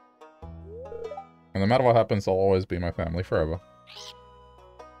 And no matter what happens, I'll always be my family forever.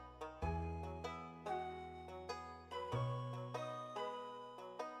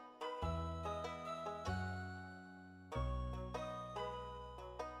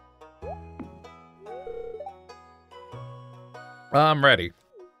 I'm ready.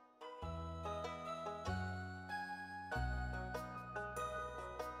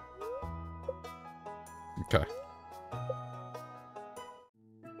 Okay.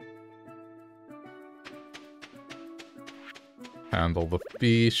 Handle the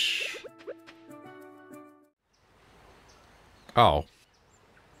fish. Oh.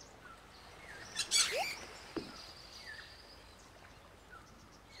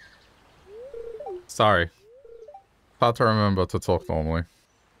 Sorry. Hard to remember to talk normally.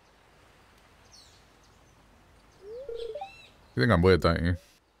 You think I'm weird, don't you?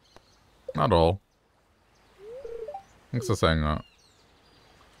 Not at all. Thanks for saying that.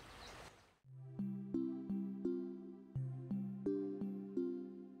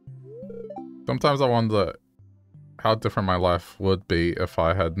 Sometimes I wonder how different my life would be if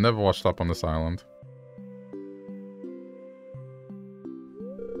I had never washed up on this island.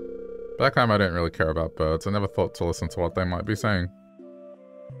 Back home I didn't really care about birds. I never thought to listen to what they might be saying.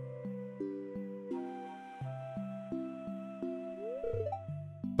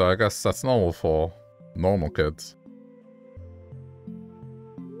 So I guess that's normal for normal kids.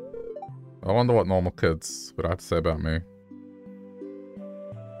 I wonder what normal kids would have to say about me.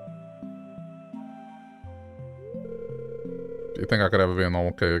 Do you think I could ever be a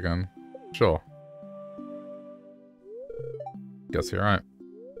normal kid again? Sure. Guess you're right.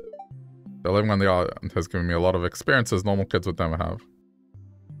 But living on the island has given me a lot of experiences normal kids would never have.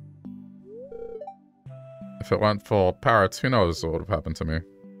 If it weren't for parrots, who knows what would have happened to me.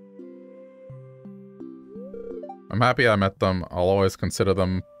 I'm happy I met them. I'll always consider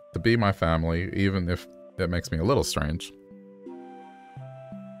them to be my family, even if it makes me a little strange.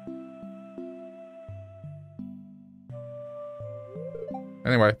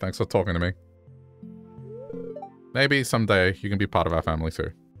 Anyway, thanks for talking to me. Maybe someday you can be part of our family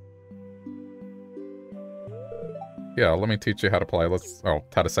too. Yeah, let me teach you how to play.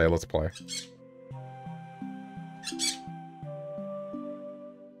 How to say let's play.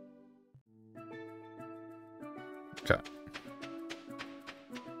 Okay.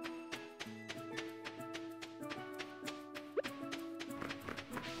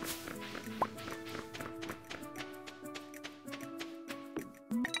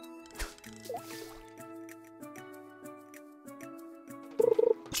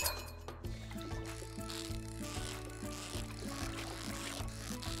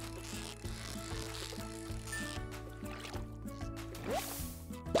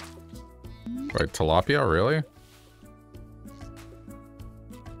 Wait, tilapia? Really?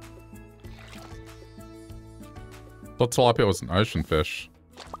 Thought tilapia was an ocean fish.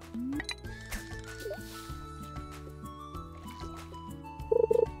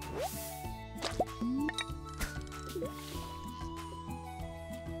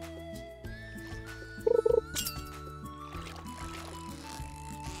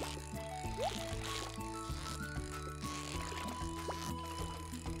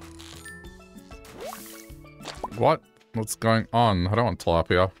 What? What's going on? I don't want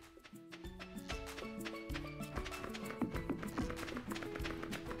tilapia.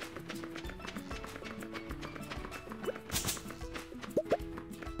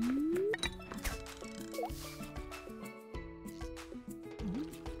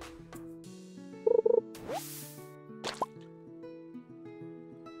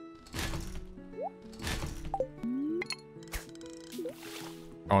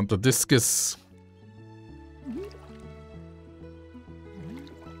 I want the discus.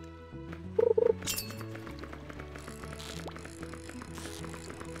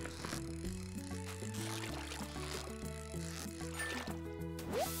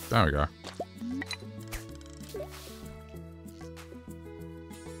 There we go.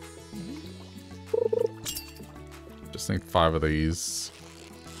 Just need 5 of these.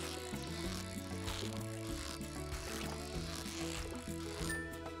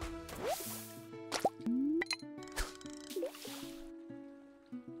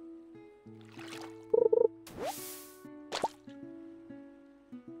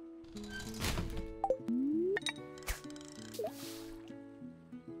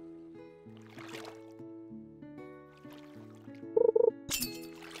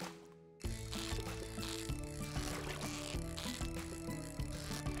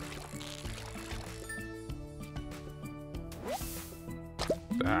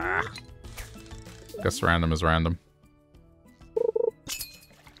 Guess random is random.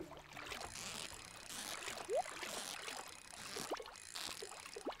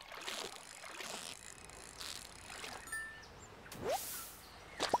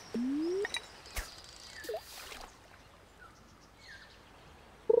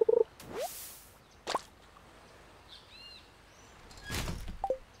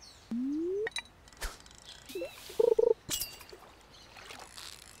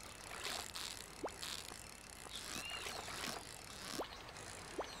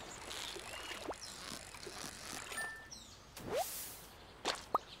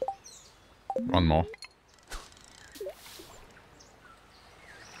 One more.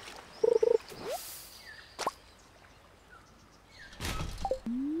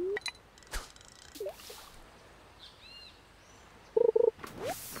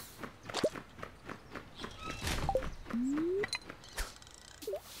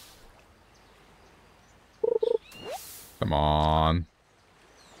 Come on.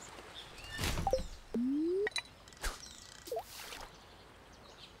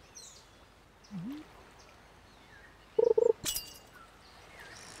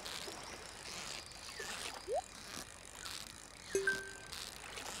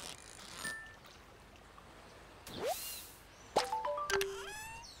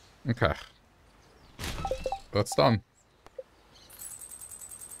 Okay. That's done.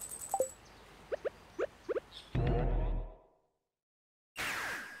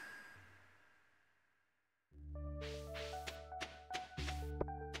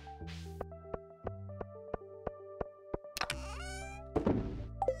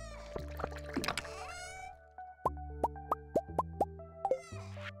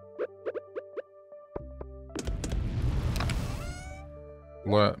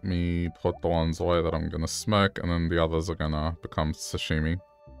 Let me put the ones away that I'm gonna smoke, and then the others are gonna become sashimi.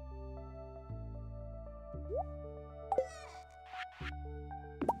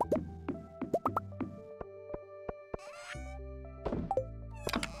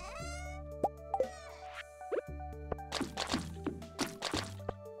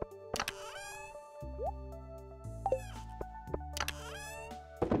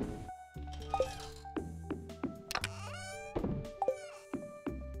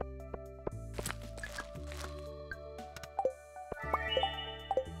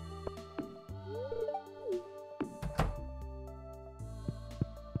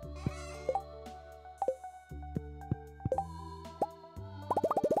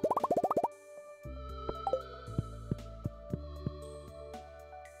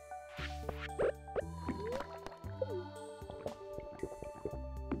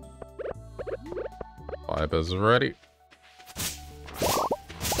 Fiber's ready.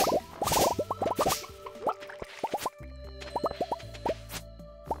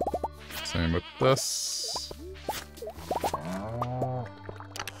 Same with this.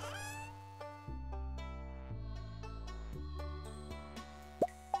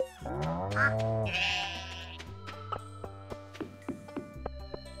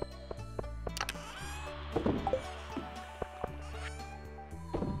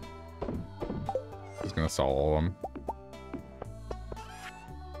 Just gonna sell all of them.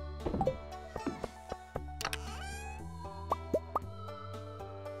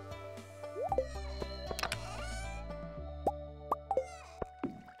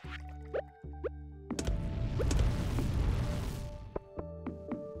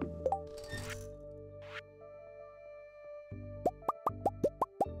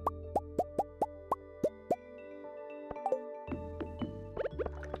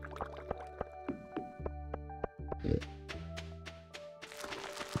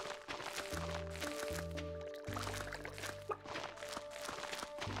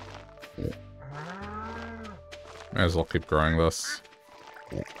 Might as well keep growing this.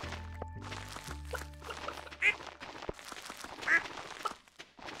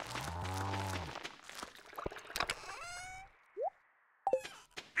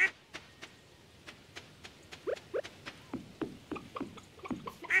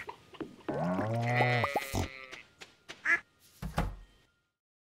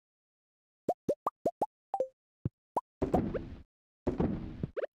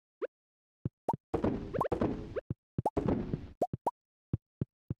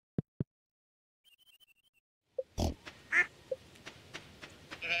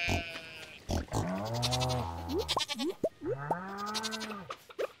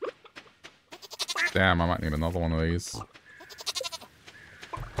 Damn, I might need another one of these.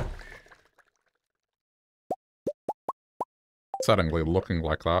 Suddenly looking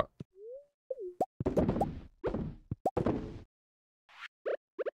like that.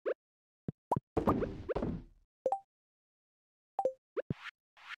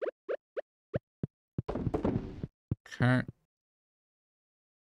 Okay.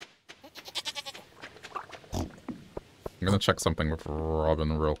 I'm gonna check something with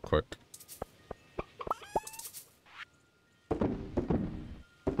Robin real quick.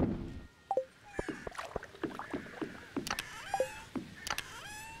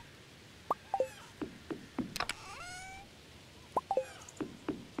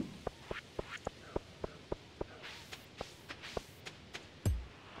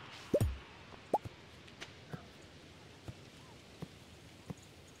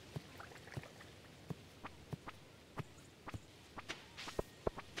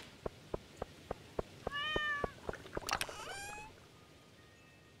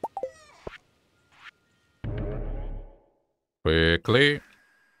 Quickly.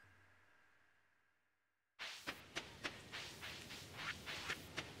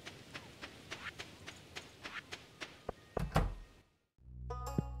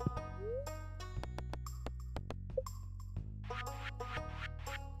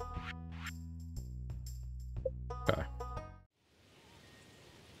 Okay.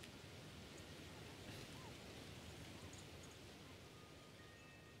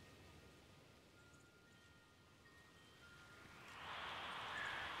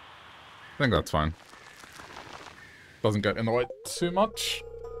 think that's fine. Doesn't get in the way too much.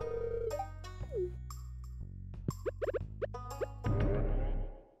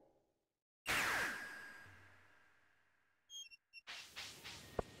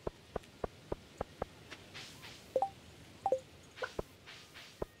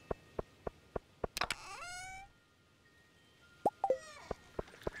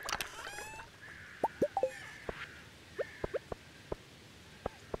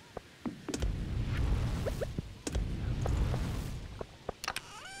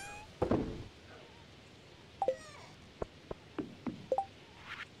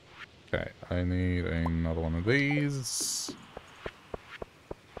 Okay, I need another one of these.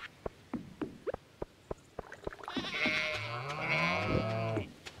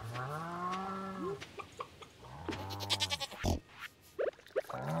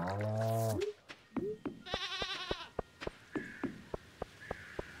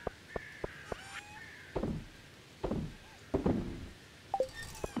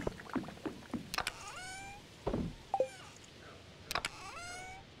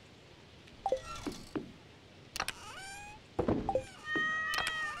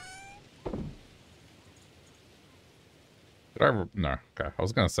 No, okay. I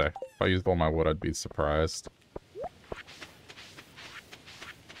was gonna say, if I used all my wood, I'd be surprised.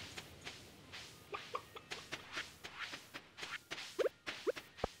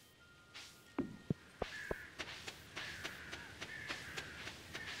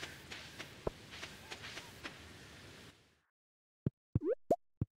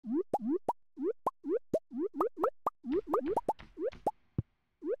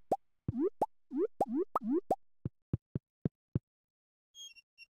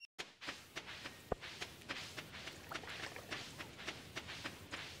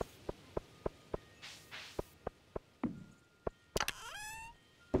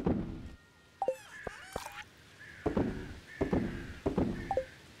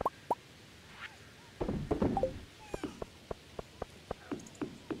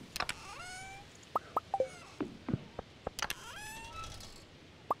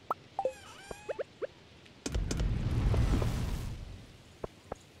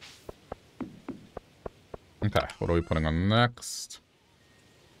 Okay, what are we putting on next?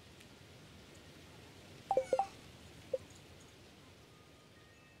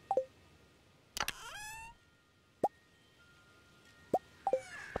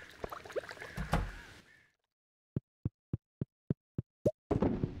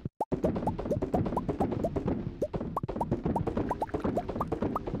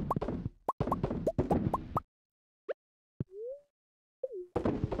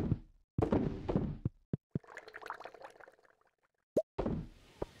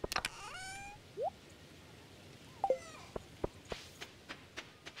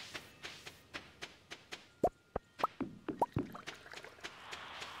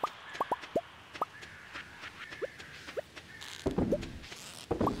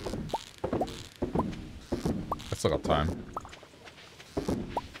 I still got time.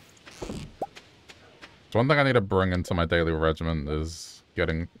 So one thing I need to bring into my daily regimen is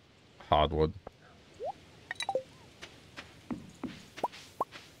getting hardwood.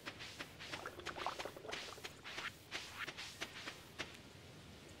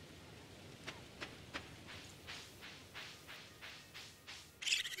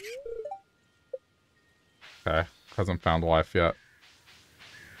 Okay, hasn't found life yet.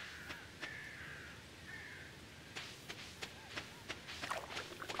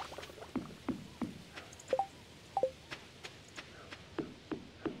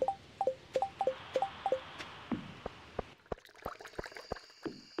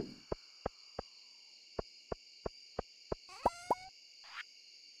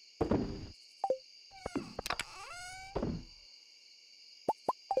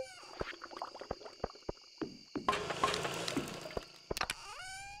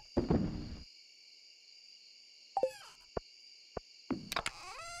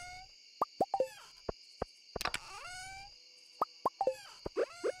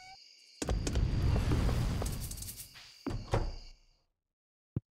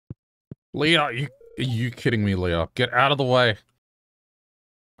 Leah, are you kidding me, Leah? Get out of the way.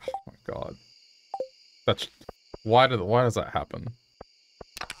 Oh my god. That's why does that happen?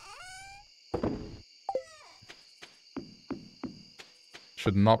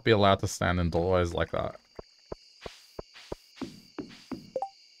 Should not be allowed to stand in doorways like that.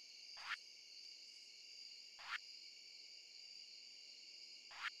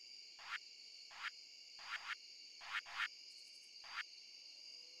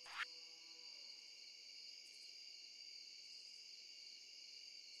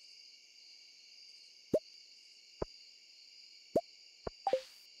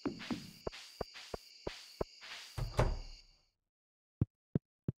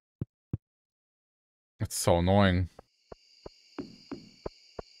 It's so annoying.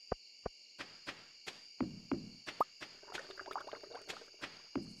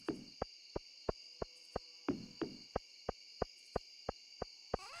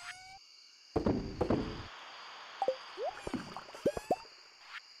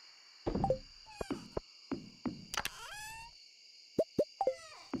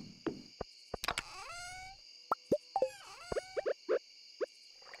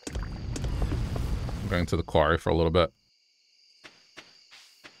 I'm going to the quarry for a little bit.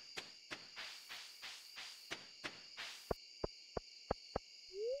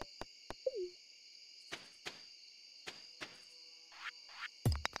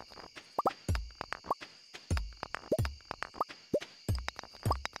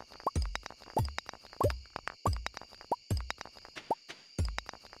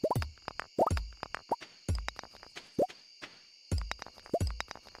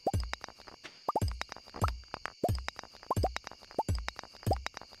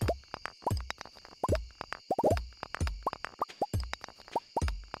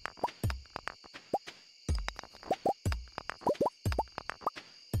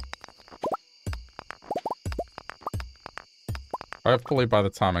 Hopefully by the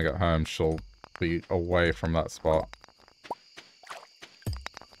time I get home, she'll be away from that spot.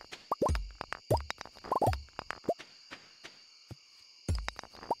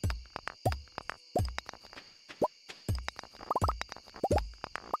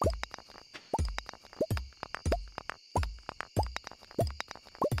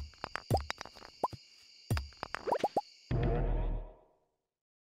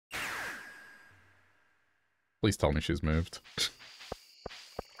 Please tell me she's moved.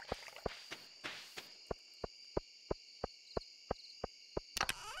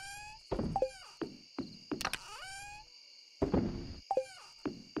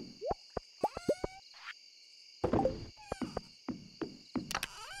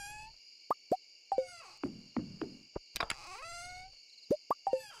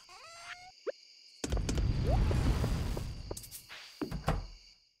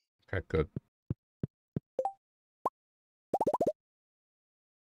 Okay, good.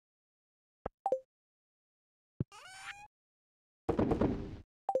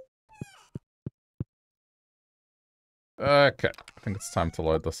 Okay, I think it's time to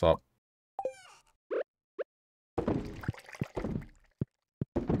load this up.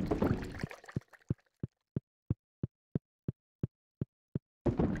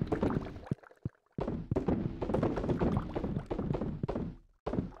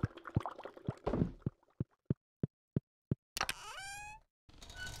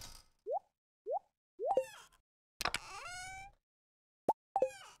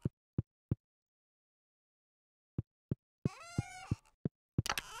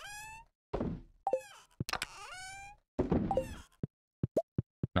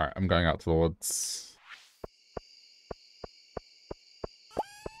 Alright, I'm going out to the woods.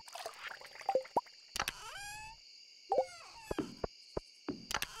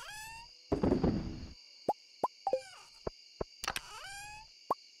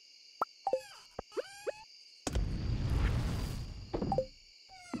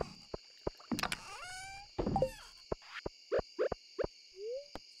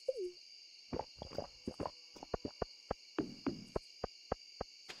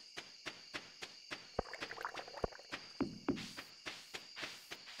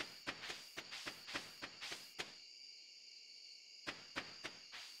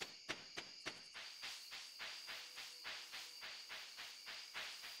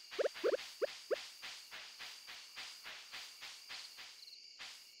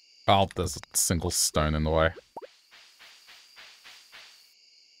 Oh, there's a single stone in the way.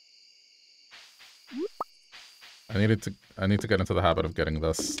 I need to get into the habit of getting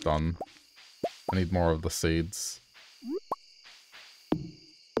this done. I need more of the seeds.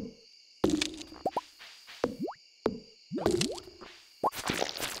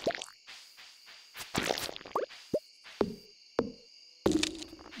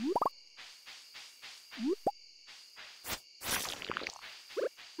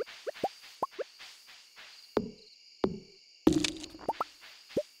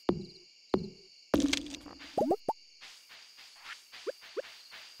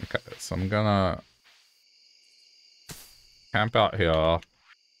 Okay, so I'm gonna camp out here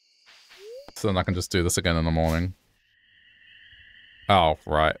so then I can just do this again in the morning. Oh,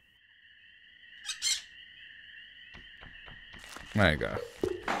 right. There you go.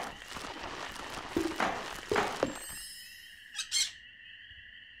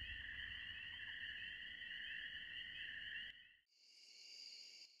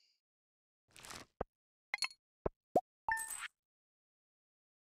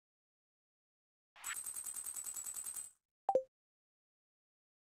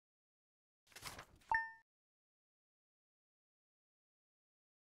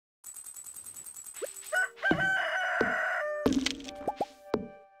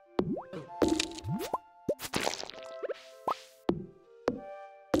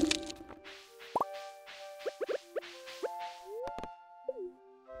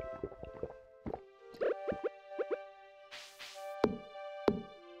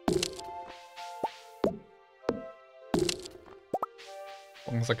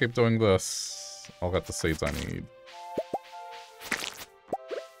 long as I keep doing this, I'll get the seeds I need.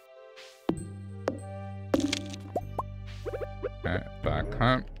 Okay, back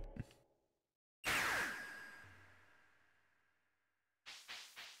home.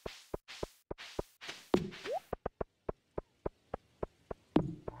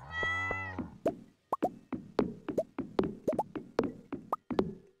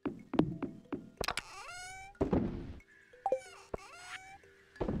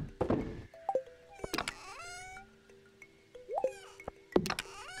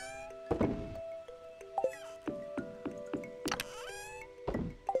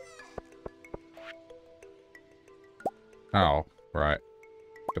 Oh, right.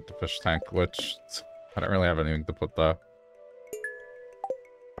 Get the fish tank, which I don't really have anything to put there.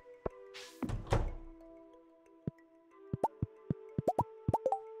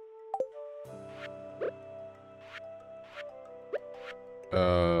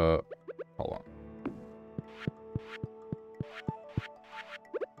 Hold on.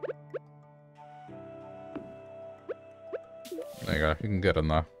 There you go, you can get in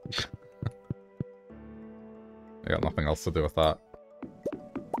there. I got nothing else to do with that.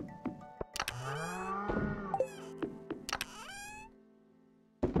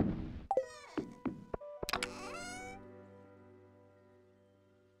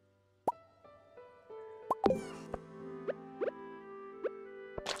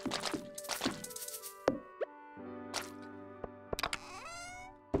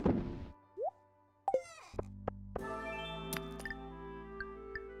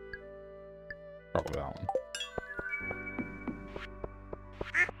 Probably that one.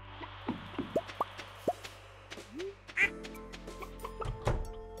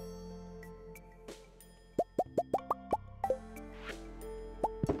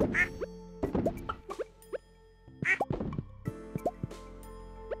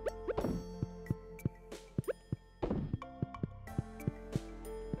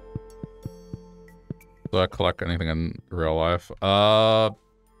 Do I collect anything in real life? Not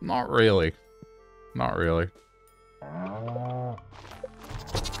really. Not really. I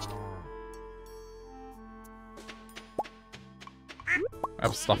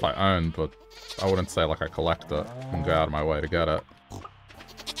have stuff I own, but I wouldn't say like I collect it and go out of my way to get it.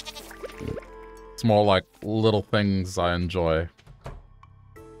 It's more like little things I enjoy.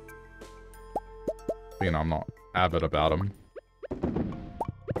 You know, I'm not avid about them.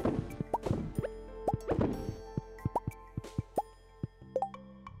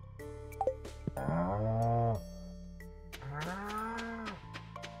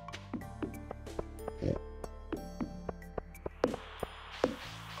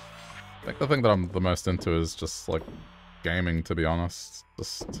 I think the thing that I'm the most into is just, like, gaming, to be honest.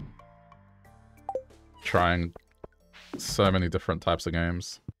 Just trying so many different types of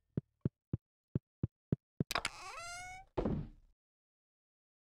games.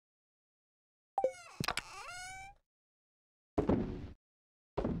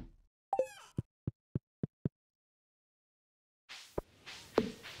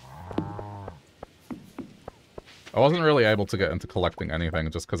 I wasn't really able to get into collecting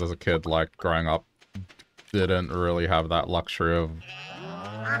anything just because as a kid, like, growing up, didn't really have that luxury of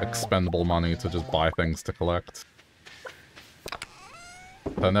expendable money to just buy things to collect.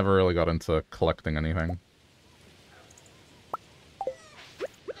 I never really got into collecting anything.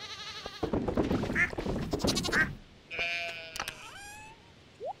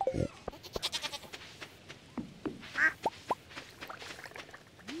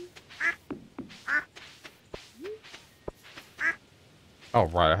 Oh,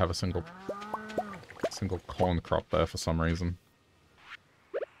 right, I have a single corn crop there for some reason.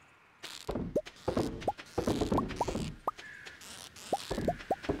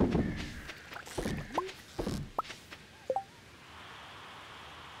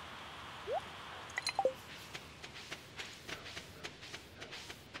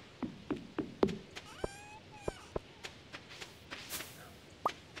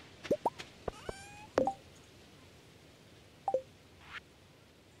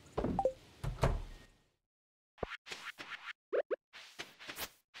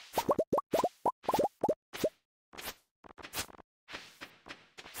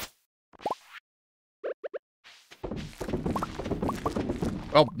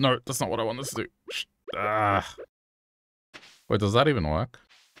 Oh, no, that's not what I wanted to do. Ah. Wait, does that even work?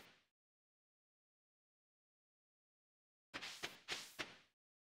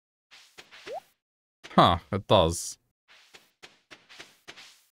 Huh, it does.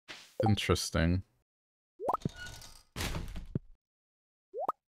 Interesting.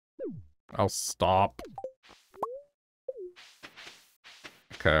 I'll stop.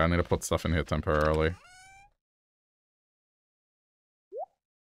 Okay, I need to put stuff in here temporarily.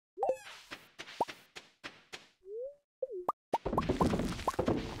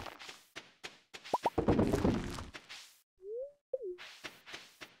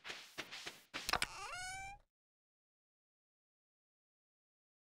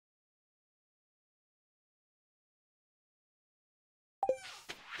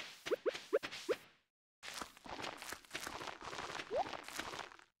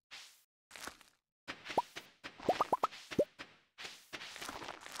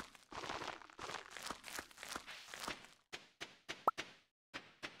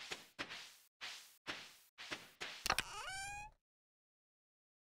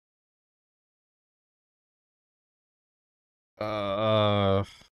 I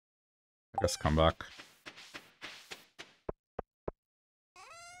guess come back.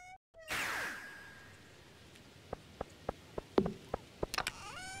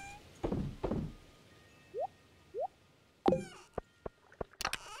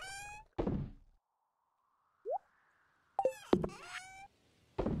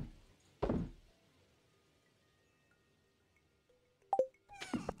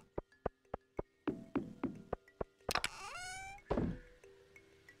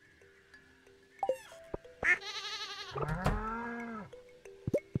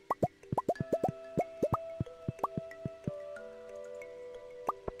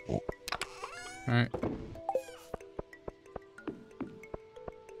 Alright.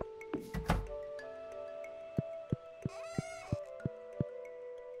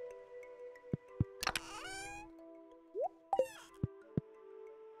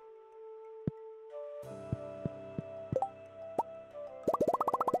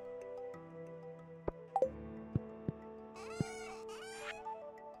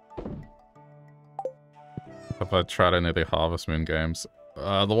 Have I tried any of the Harvest Moon games?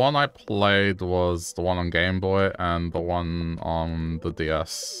 The one I played was the one on Game Boy and the one on the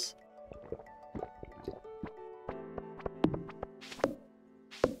DS.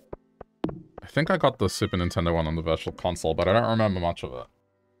 I think I got the Super Nintendo one on the Virtual Console, but I don't remember much of it.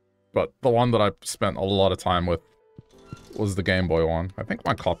 But the one that I spent a lot of time with was the Game Boy one. I think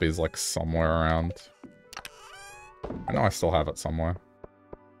my copy is like somewhere around. I know I still have it somewhere.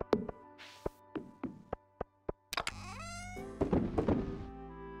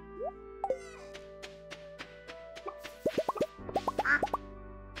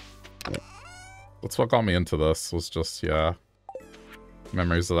 That's what got me into this, was just, yeah,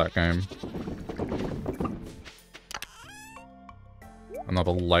 memories of that game.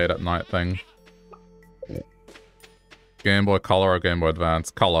 Another late at night thing. Game Boy Color or Game Boy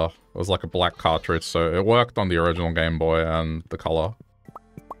Advance? Color. It was like a black cartridge, so it worked on the original Game Boy and the Color.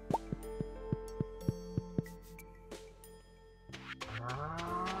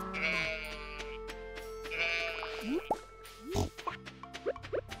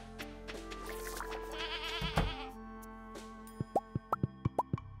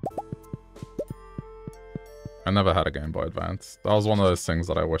 I never had a Game Boy Advance. That was one of those things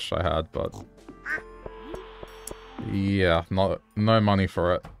that I wish I had, but... yeah, no money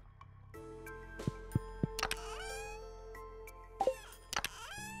for it.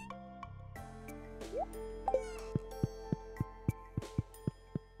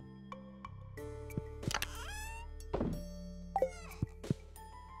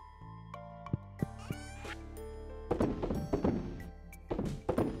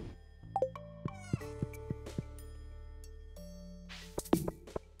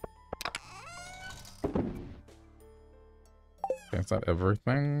 Is that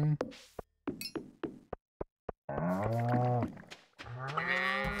everything?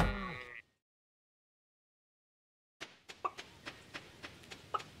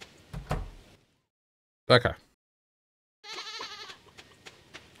 Okay.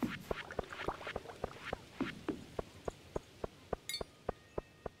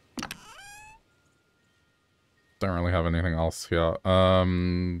 Don't really have anything else here.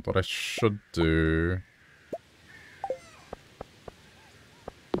 What I should do...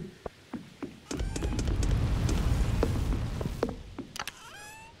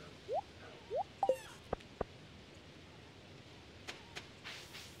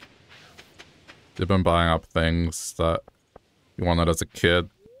 You've been buying up things that you wanted as a kid,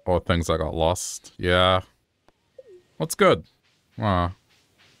 or things that got lost. Yeah. What's good? The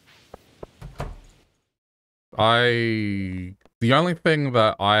only thing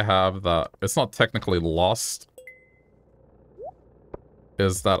that I have that it's not technically lost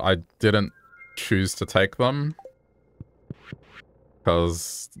is that I didn't choose to take them.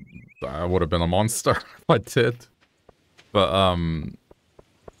 Because I would have been a monster if I did. But,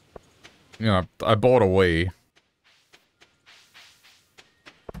 you know, I bought a Wii.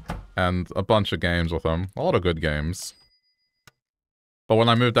 And a bunch of games with them. A lot of good games. But when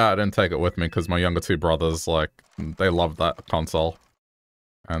I moved out, I didn't take it with me because my younger two brothers, like, they loved that console.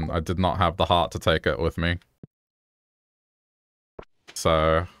 And I did not have the heart to take it with me.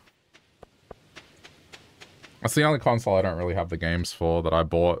 So... that's the only console I don't really have the games for that I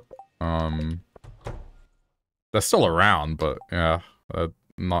bought. They're still around, but yeah, they're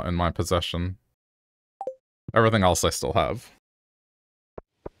not in my possession. Everything else I still have.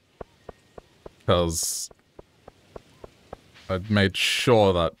 Because I made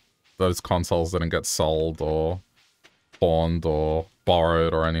sure that those consoles didn't get sold or pawned or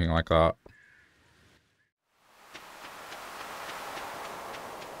borrowed or anything like that.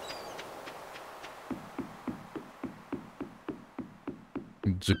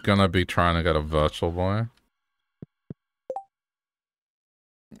 You're gonna be trying to get a Virtual Boy?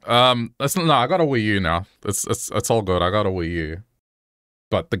 No, I got a Wii U now. It's all good. I got a Wii U.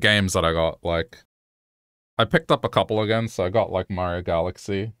 But the games that I got, like, I picked up a couple again, so I got, like, Mario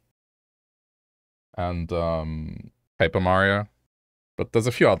Galaxy and, Paper Mario. But there's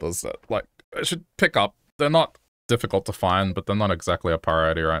a few others that, like, I should pick up. They're not difficult to find, but they're not exactly a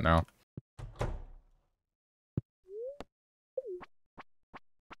priority right now.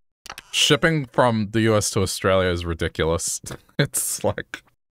 Shipping from the US to Australia is ridiculous. It's like...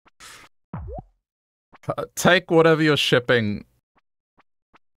 take whatever you're shipping,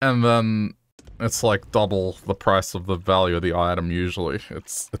 and then it's like double the price of the value of the item usually.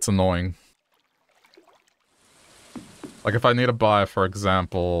 It's annoying. Like if I need to buy, for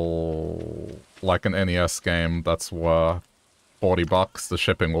example, like an NES game that's worth $40, the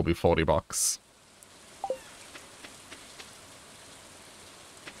shipping will be $40.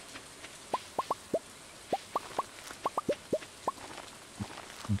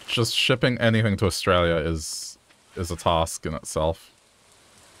 Just shipping anything to Australia is a task in itself.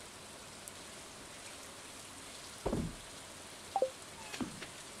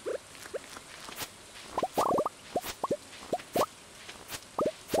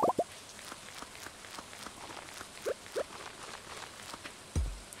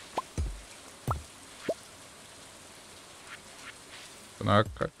 No,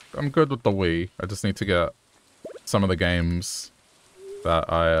 I'm good with the Wii. I just need to get some of the games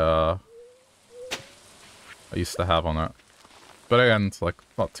that I used to have on it. But again, it's like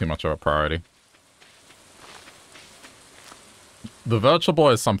not too much of a priority. The Virtual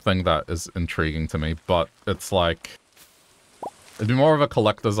Boy is something that is intriguing to me, but it's like... it'd be more of a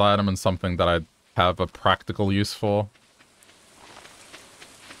collector's item and something that I'd have a practical use for.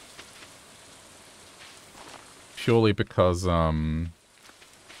 Purely because,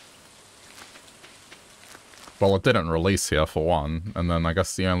 well, it didn't release here, for one, and then I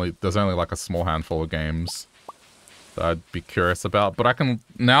guess there's only like a small handful of games that I'd be curious about, but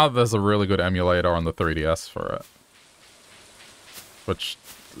now there's a really good emulator on the 3DS for it. Which,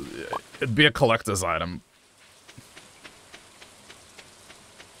 it'd be a collector's item.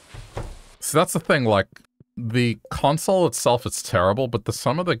 So that's the thing, like, the console itself is terrible, but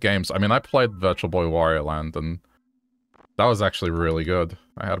some of the games, I mean, I played Virtual Boy Wario Land, and that was actually really good.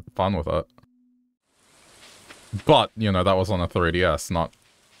 I had fun with it. But, you know, that was on a 3DS, not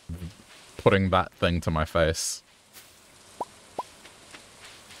putting that thing to my face.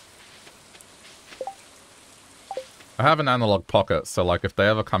 I have an analog pocket, so like if they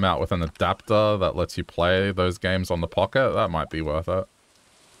ever come out with an adapter that lets you play those games on the pocket, that might be worth it.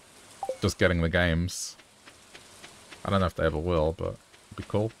 Just getting the games. I don't know if they ever will, but it'd be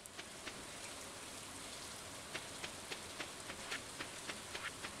cool.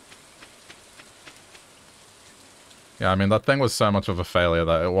 Yeah, I mean, that thing was so much of a failure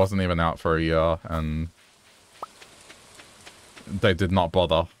that it wasn't even out for a year, and they did not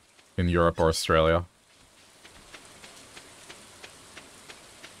bother in Europe or Australia.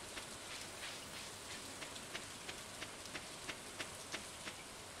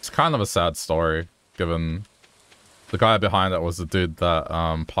 It's kind of a sad story, given the guy behind it was the dude that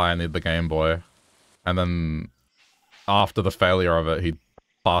pioneered the Game Boy, and then after the failure of it, he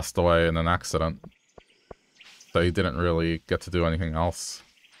passed away in an accident. So he didn't really get to do anything else.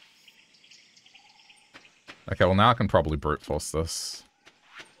 Okay, well now I can probably brute force this.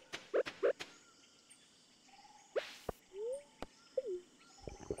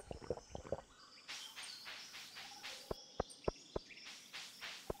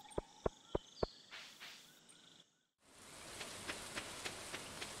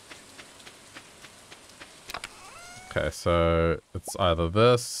 Okay, so it's either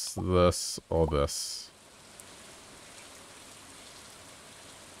this, this, or this.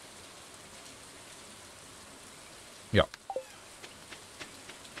 Yep.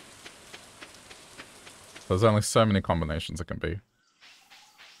 There's only so many combinations it can be.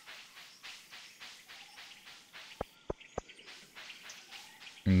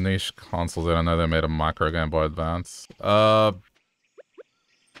 Niche consoles, I don't know they made a micro Game Boy Advance. I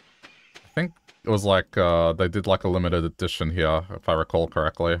think it was like, they did like a limited edition here, if I recall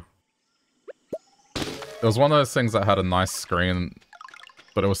correctly. It was one of those things that had a nice screen,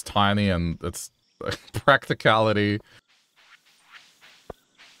 but it was tiny and its practicality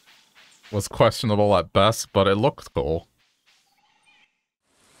was questionable at best, but it looked cool.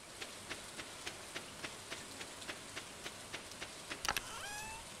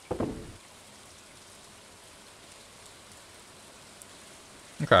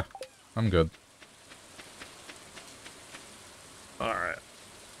 Okay, I'm good. Alright.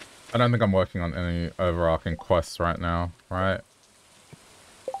 I don't think I'm working on any overarching quests right now, right?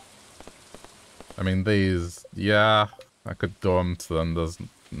 I mean, these, yeah, I could do them to them. There's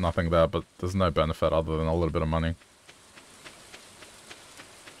nothing there, but there's no benefit other than a little bit of money.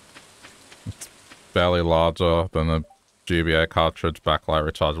 It's barely larger than a GBA cartridge, backlight,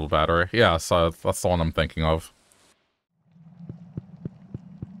 rechargeable battery. Yeah, so that's the one I'm thinking of.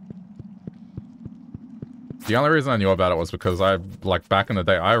 The only reason I knew about it was because like, back in the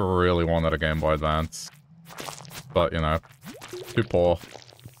day, I really wanted a Game Boy Advance. But, you know, too poor.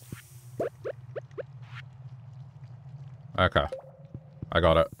 Okay. I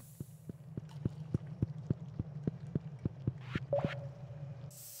got it.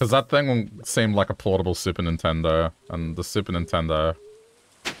 Because that thing seemed like a portable Super Nintendo, and the Super Nintendo,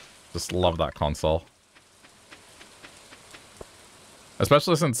 just love that console.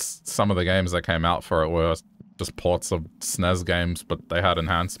 Especially since some of the games that came out for it were just ports of SNES games, but they had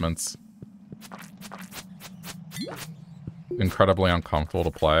enhancements. Incredibly uncomfortable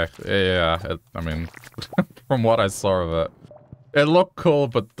to play. Yeah, I mean, from what I saw of it, it looked cool,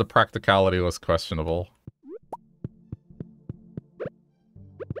 but the practicality was questionable.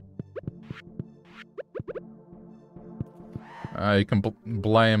 You can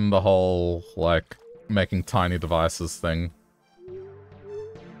blame the whole, like, making tiny devices thing.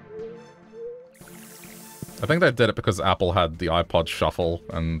 I think they did it because Apple had the iPod Shuffle,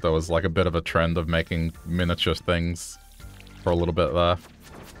 and there was, like, a bit of a trend of making miniature things for a little bit there.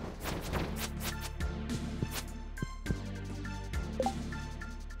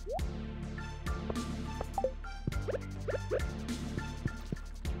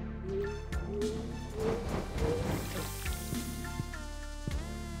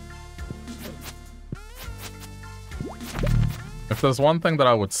 If there's one thing that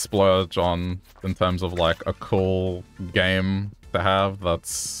I would splurge on in terms of, like, a cool game to have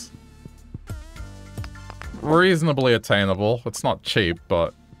that's reasonably attainable. It's not cheap,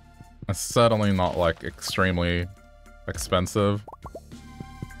 but it's certainly not, like, extremely expensive.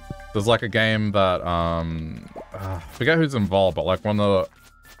 There's, like, a game that, I forget who's involved, but, like, one of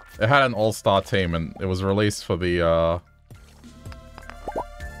the... It had an all-star team, and it was released for the,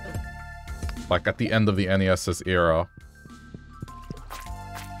 like, at the end of the NES's era.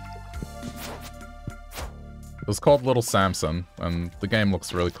 It was called Little Samson, and the game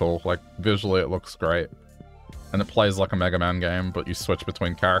looks really cool. Like, visually it looks great. And it plays like a Mega Man game, but you switch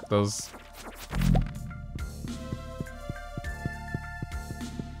between characters.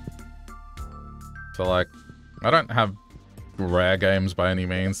 So, like, I don't have rare games by any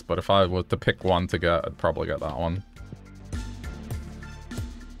means, but if I were to pick one to get, I'd probably get that one.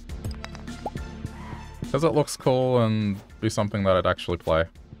 Because it looks cool and be something that I'd actually play.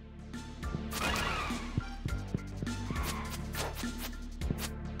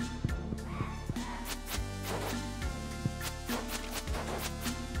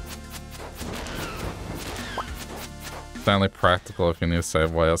 It's only practical if you need to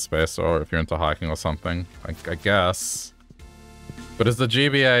save way of space or if you're into hiking or something, I guess. But is the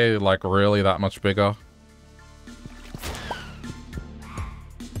GBA, like, really that much bigger?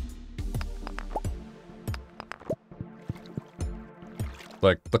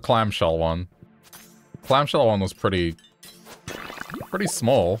 Like, the clamshell one. Clamshell one was pretty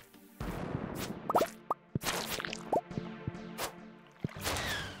small.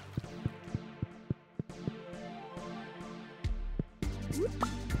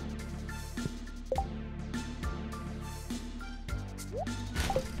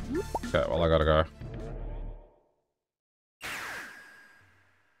 Okay, well, I gotta go.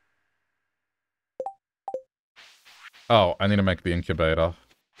 Oh, I need to make the incubator.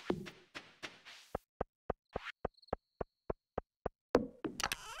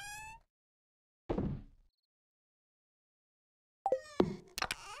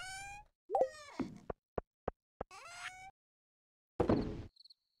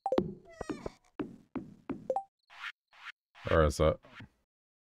 Or is it?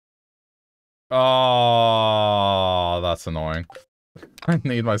 Oh, that's annoying. I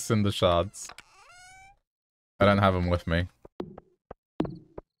need my cinder shards. I don't have them with me.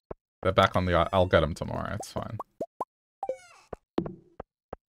 They're back on the... I'll get them tomorrow, it's fine.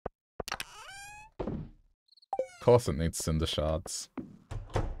 Of course it needs cinder shards.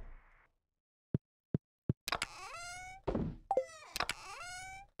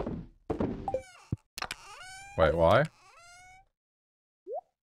 Wait, why?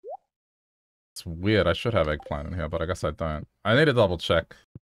 It's weird, I should have eggplant in here, but I guess I don't. I need to double check.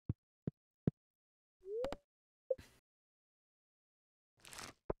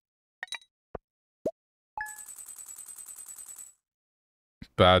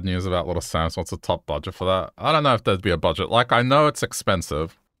 Bad news about Little Sam's. What's the top budget for that? I don't know if there'd be a budget. Like, I know it's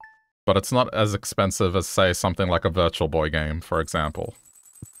expensive, but it's not as expensive as, say, something like a Virtual Boy game, for example.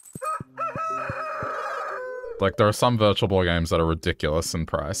 Like, there are some Virtual Boy games that are ridiculous in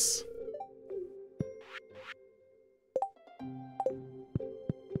price.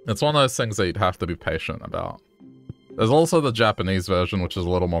 It's one of those things that you'd have to be patient about. There's also the Japanese version, which is a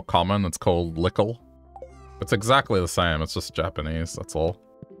little more common. It's called Lickle. It's exactly the same, it's just Japanese, that's all.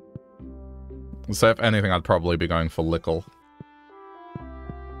 So if anything, I'd probably be going for Lickle.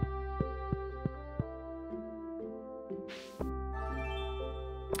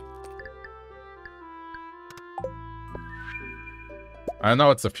 I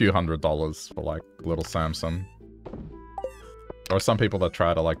know it's a few $100s for, like, Little Samson. There are some people that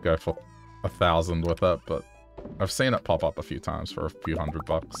try to, like, go for 1,000 with it, but I've seen it pop up a few times for a few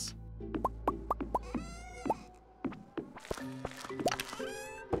 $100.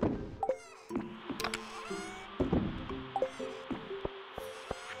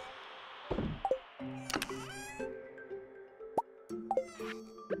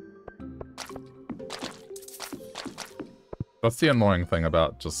 That's the annoying thing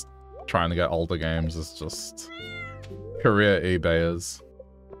about just trying to get older games, is just career eBayers.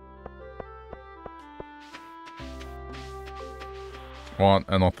 Want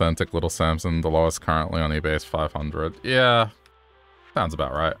an authentic Little Samson. The lowest currently on eBay is 500. Yeah, sounds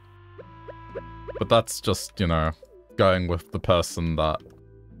about right. But that's just, you know, going with the person that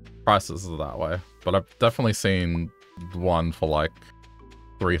prices it that way. But I've definitely seen one for like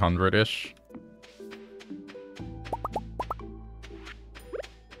 300-ish.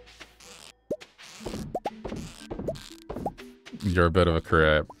 You're a bit of a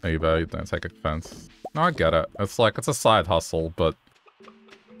career eBay, don't take offense. No, I get it. It's like, it's a side hustle, but...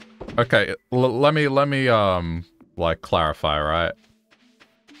 Okay, let me, like, clarify, right?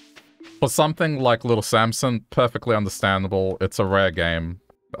 For something like Little Samson, perfectly understandable. It's a rare game.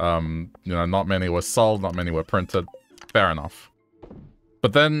 You know, not many were sold, not many were printed. Fair enough.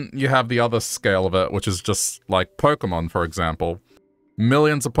 But then you have the other scale of it, which is just, like, Pokemon, for example.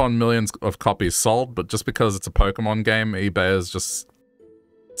 Millions upon millions of copies sold, but just because it's a Pokemon game, eBayers just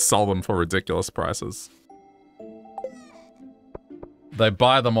sell them for ridiculous prices. They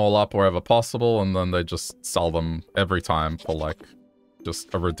buy them all up wherever possible, and then they just sell them every time for, like,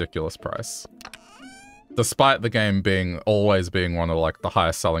 just a ridiculous price. Despite the game always being one of, like, the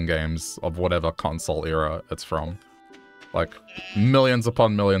highest selling games of whatever console era it's from. Like, millions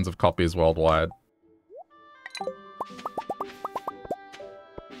upon millions of copies worldwide.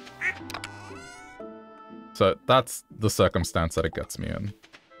 So that's the circumstance that it gets me in.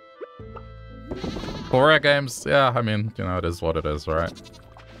 For rare games, yeah, I mean, you know, it is what it is, right?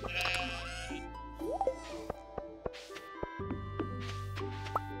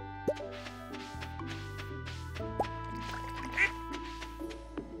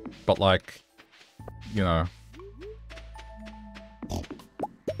 But like, you know...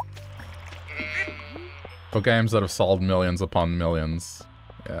 For games that have sold millions upon millions,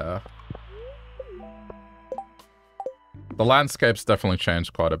 yeah. The landscape's definitely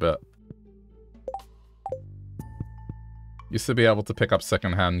changed quite a bit. Used to be able to pick up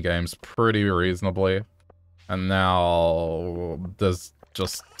secondhand games pretty reasonably, and now there's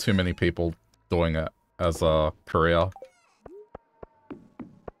just too many people doing it as a career.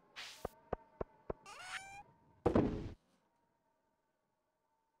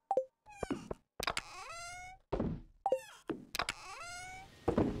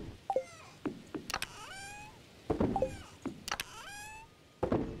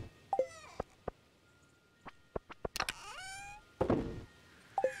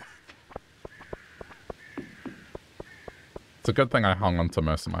 It's a good thing I hung on to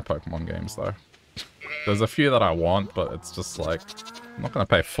most of my Pokemon games, though. There's a few that I want, but it's just like... I'm not gonna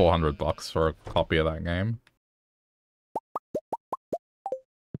pay $400 for a copy of that game.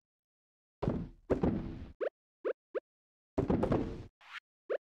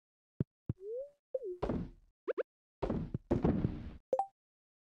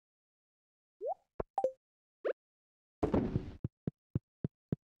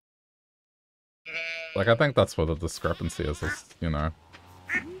 Like, I think that's where the discrepancy is, you know.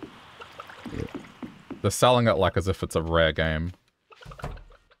 They're selling it like as if it's a rare game.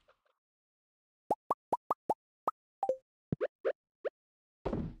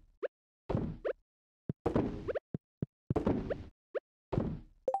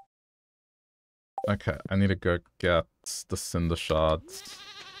 Okay, I need to go get the cinder shards.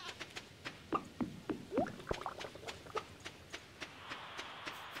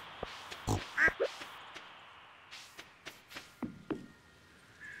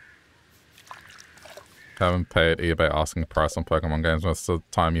 Haven't paid eBay asking price on Pokemon games. Most of the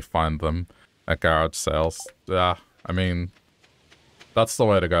time you find them at garage sales. Yeah, I mean, that's the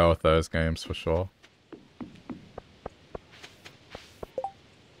way to go with those games for sure.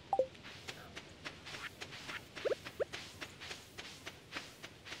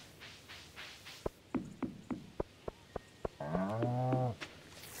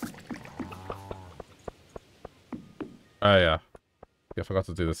 Oh yeah. I forgot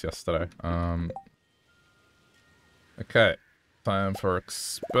to do this yesterday. Okay. Time for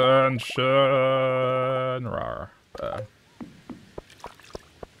expansion. Rawr.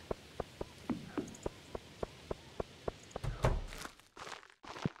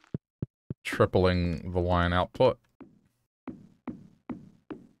 Tripling the wine output.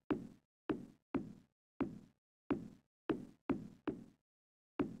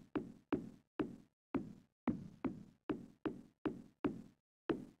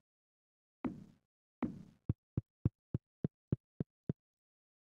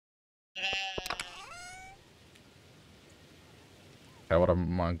 Okay, what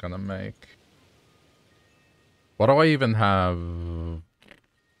am I gonna make? What do I even have?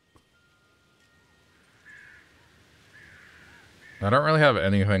 I don't really have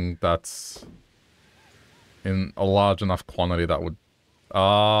anything that's in a large enough quantity that would...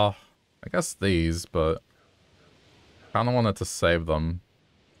 I guess these, but... Kinda wanted to save them.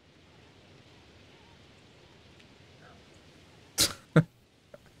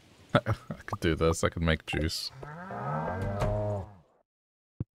 I could do this, I could make juice.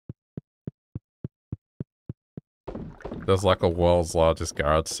 There's like a world's largest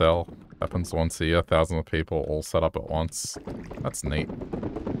garage sale. Happens once a year, thousands of people all set up at once. That's neat.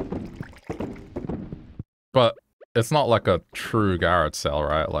 But it's not like a true garage sale,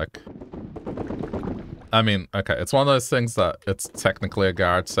 right? Like, I mean, okay, it's one of those things that it's technically a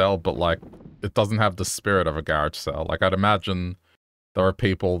garage sale, but like, it doesn't have the spirit of a garage sale. Like, I'd imagine there are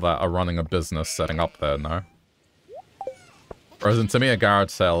people that are running a business setting up there, no? Whereas to me, a garage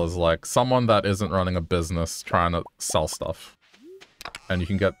sale is like someone that isn't running a business trying to sell stuff. And you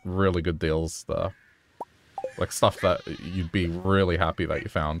can get really good deals there. Like stuff that you'd be really happy that you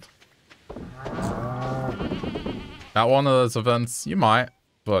found. At one of those events, you might,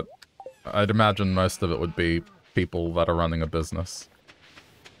 but I'd imagine most of it would be people that are running a business.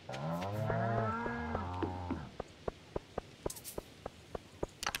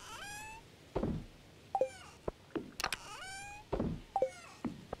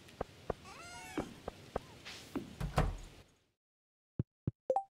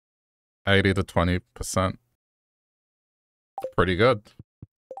 $80 to 20%. Pretty good.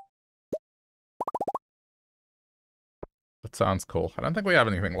 That sounds cool. I don't think we have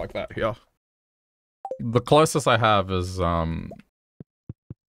anything like that here. The closest I have is,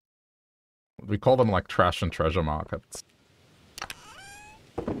 we call them like trash and treasure markets.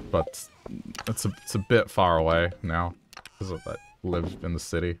 But it's a bit far away now, because I live in the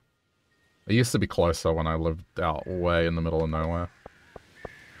city. It used to be closer when I lived out way in the middle of nowhere.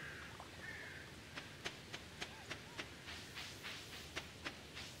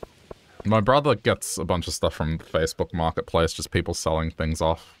 My brother gets a bunch of stuff from Facebook Marketplace, just people selling things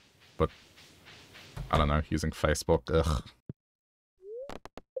off. But, I don't know, using Facebook, ugh.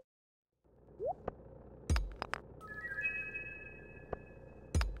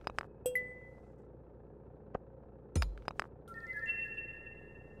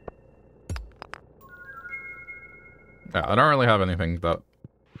 Yeah, I don't really have anything that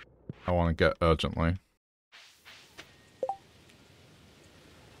I want to get urgently.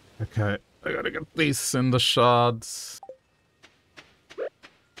 Okay, I gotta get these cinder shards.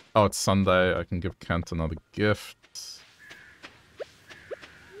 Oh, it's Sunday. I can give Kent another gift.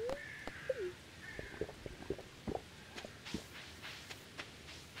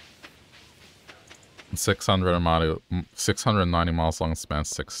 And 690 miles long, spans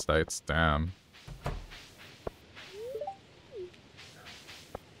 6 states. Damn.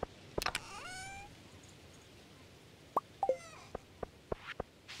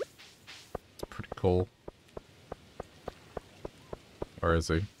 Pretty cool. Where is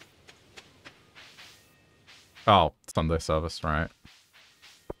he? Oh, Sunday service, right.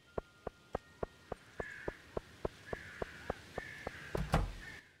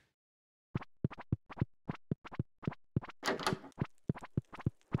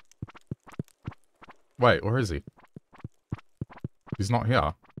 Wait, where is he? He's not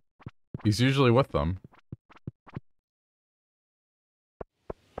here. He's usually with them.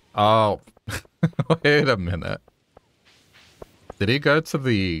 Oh, wait a minute. Did he go to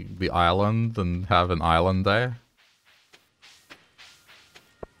the island and have an island day?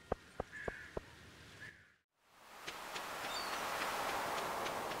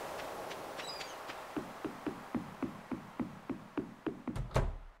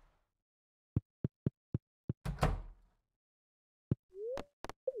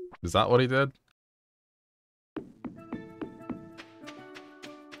 Is that what he did?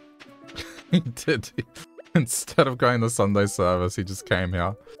 He did. Instead of going to Sunday service, he just came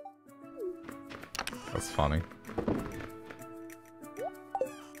here. That's funny.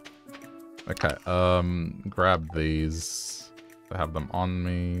 Okay, grab these. I have them on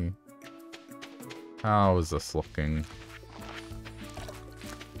me. How is this looking?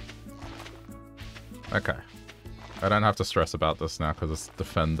 Okay. I don't have to stress about this now because it's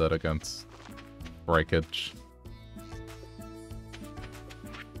defended against breakage.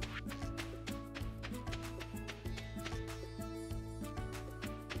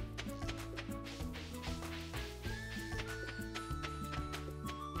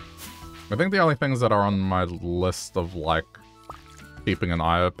 I think the only things that are on my list of, like, keeping an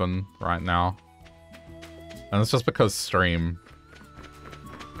eye open right now, and it's just because stream,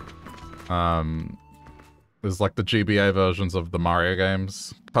 is like the GBA versions of the Mario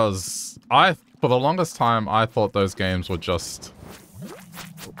games. Because for the longest time, I thought those games were just,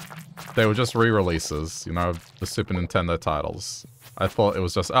 they were just re-releases, you know, the Super Nintendo titles. I thought it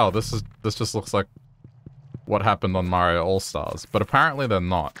was just, oh, this just looks like what happened on Mario All-Stars. But apparently they're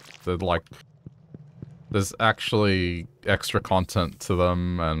not. They're like, there's actually extra content to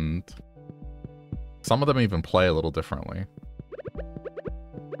them, and some of them even play a little differently.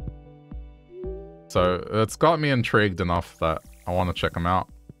 So it's got me intrigued enough that I want to check them out,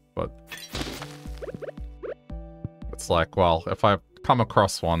 but it's like, well, if I come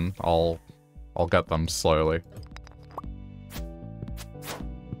across one, I'll get them slowly.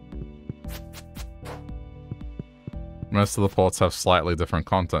 Most of the ports have slightly different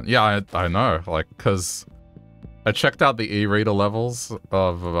content. Yeah, I know, like, because I checked out the e-reader levels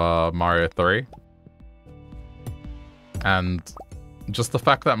of Mario 3, and just the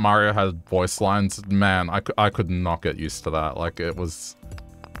fact that Mario had voice lines, man, I could not get used to that. Like, it was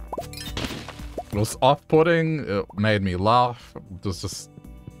off-putting, it made me laugh, it was just...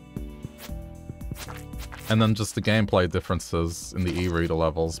 And then just the gameplay differences in the e-reader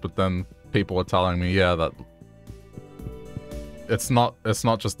levels, but then people were telling me, yeah, that it's not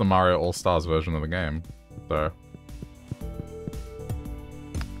just the Mario All-Stars version of the game, so...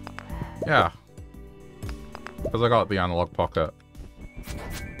 Yeah. Because I got the Analog Pocket.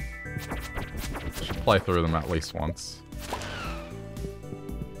 Should play through them at least once.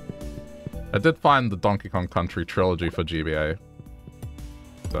 I did find the Donkey Kong Country trilogy for GBA.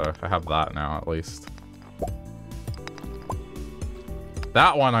 So I have that now, at least.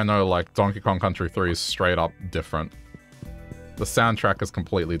 That one I know, like, Donkey Kong Country 3 is straight up different. The soundtrack is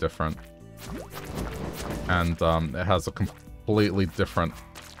completely different. And it has a completely different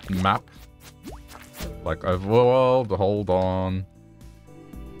map. Like, overworld, hold on.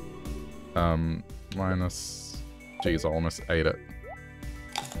 Minus... Jeez, I almost ate it.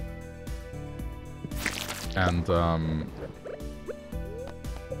 And,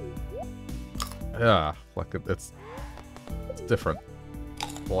 yeah, like, it's different.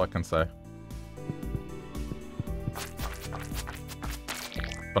 That's all I can say.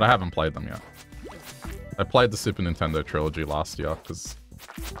 But I haven't played them yet. I played the Super Nintendo trilogy last year, because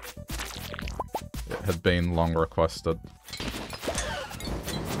it had been long requested.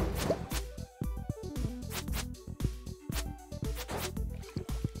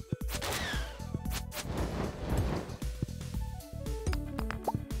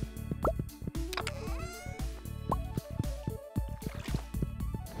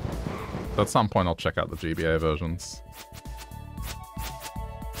 At some point I'll check out the GBA versions.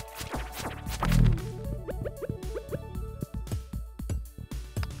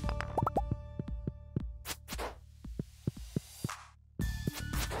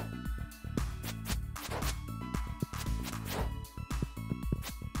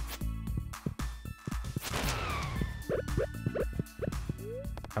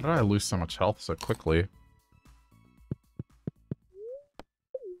 How did I lose so much health so quickly?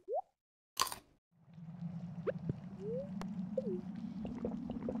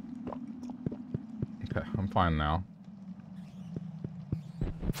 Okay, I'm fine now.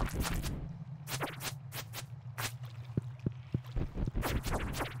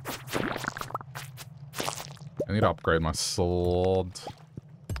 I need to upgrade my sword.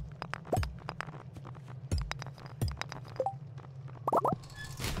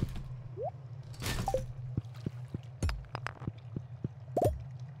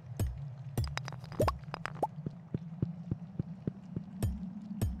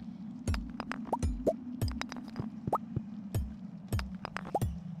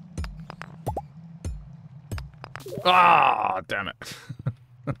 Ah, damn it.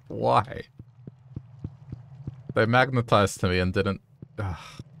 Why? They magnetized to me and didn't... Ugh.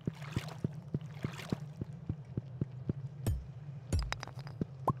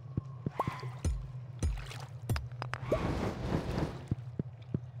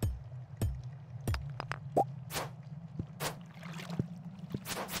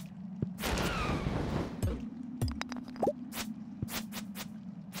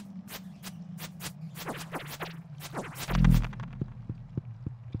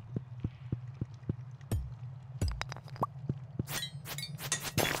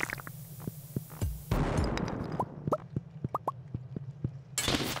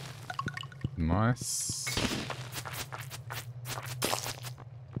 Nice.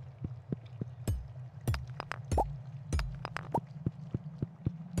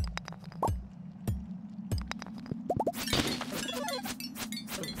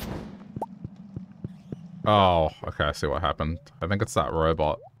 Oh, okay, I see what happened. I think it's that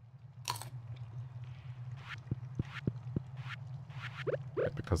robot.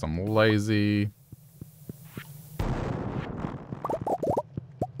 Because I'm lazy.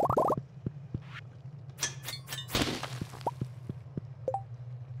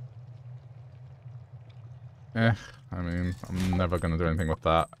 I mean, I'm never gonna do anything with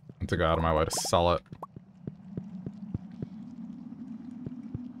that. I have to go out of my way to sell it.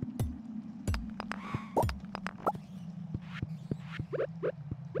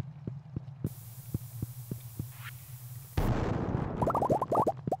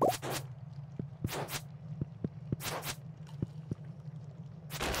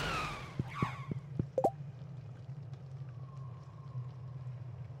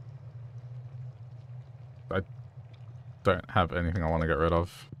 I don't have anything I want to get rid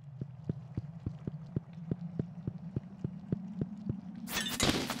of.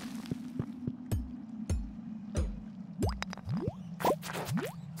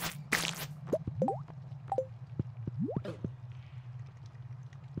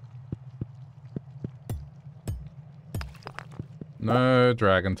 No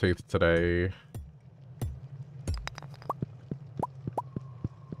dragon teeth today.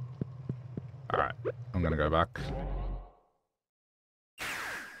 Alright, I'm gonna go back.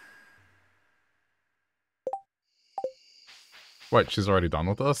 Wait, she's already done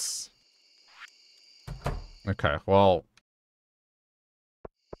with this? Okay, well...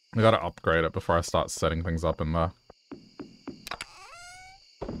 I gotta upgrade it before I start setting things up in there.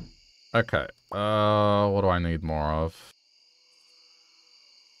 Okay, what do I need more of?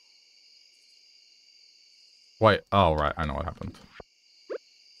 Wait, oh right, I know what happened.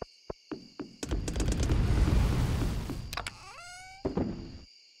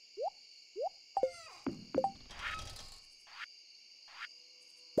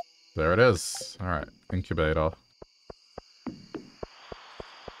 There it is. Alright, incubator.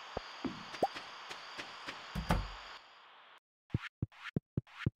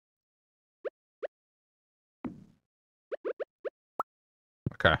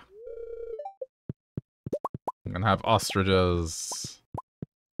 Okay. I'm gonna have ostriches.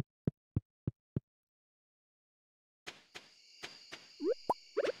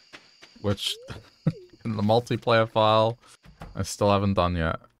 Which, in the multiplayer file, I still haven't done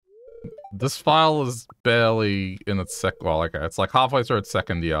yet. This file is barely in its well, okay, it's like halfway through its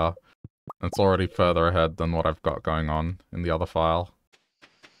second year. It's already further ahead than what I've got going on in the other file.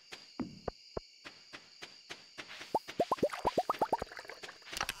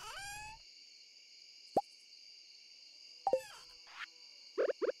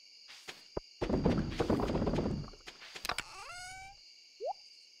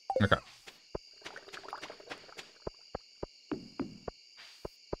 Okay.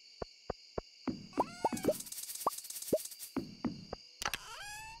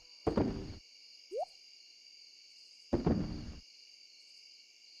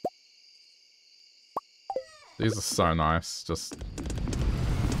 These are so nice, just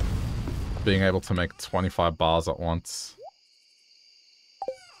being able to make 25 bars at once.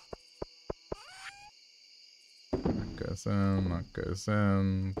 Good. goes in, that goes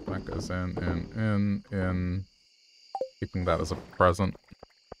in, that goes in. Keeping that as a present.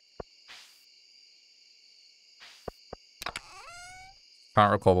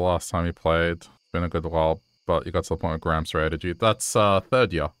 Can't recall the last time you played. Been a good while, but you got to the point where Gramps rated you. That's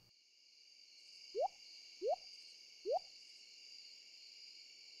third year.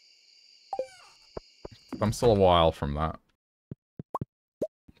 I'm still a while from that.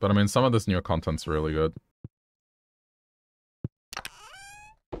 But I mean, some of this newer content's really good.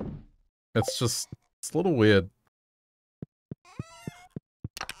 It's a little weird.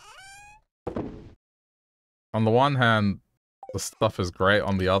 On the one hand, the stuff is great.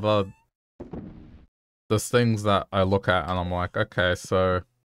 On the other, there's things that I look at and I'm like, okay, so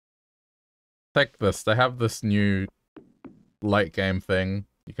take this. They have this new late game thing.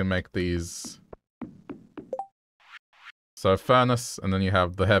 You can make these. So furnace, and then you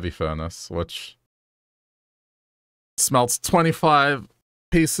have the heavy furnace, which smelts 25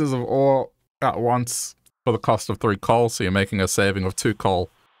 pieces of ore at once for the cost of 3 coal, so you're making a saving of 2 coal.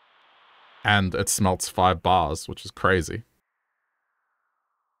 And it smelts 5 bars, which is crazy.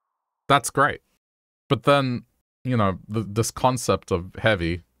 That's great. But then, you know, this concept of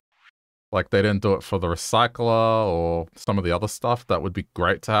heavy, like they didn't do it for the recycler or some of the other stuff. That would be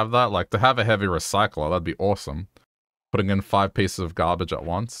great to have that. Like to have a heavy recycler, that'd be awesome. Putting in 5 pieces of garbage at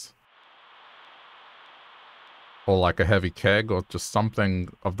once. Or like a heavy keg or just something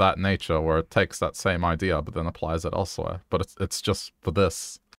of that nature where it takes that same idea but then applies it elsewhere. But it's just for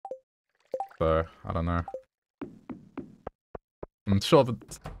this. So, I don't know. I'm sure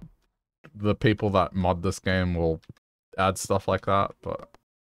that the people that mod this game will add stuff like that, but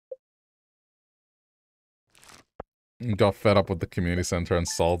got fed up with the community center and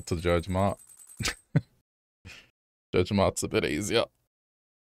sold to JojaMart. JojaMart's a bit easier.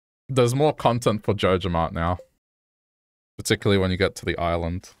 There's more content for JojaMart now. Particularly when you get to the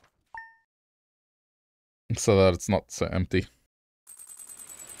island. So that it's not so empty.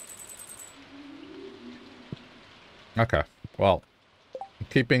 Okay, well. I'm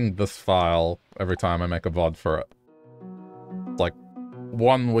keeping this file every time I make a VOD for it. Like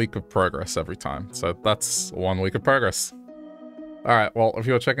 1 week of progress every time. So that's 1 week of progress. Alright, well, if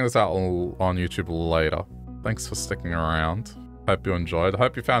you're checking this out on YouTube later, thanks for sticking around. Hope you enjoyed.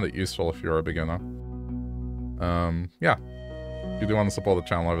 Hope you found it useful if you're a beginner. Yeah. If you do want to support the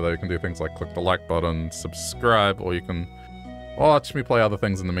channel over there, you can do things like click the like button, subscribe, or you can watch me play other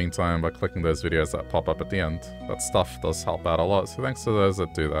things in the meantime by clicking those videos that pop up at the end. That stuff does help out a lot, so thanks to those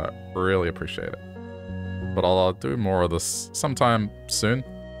that do that. Really appreciate it. But I'll do more of this sometime soon.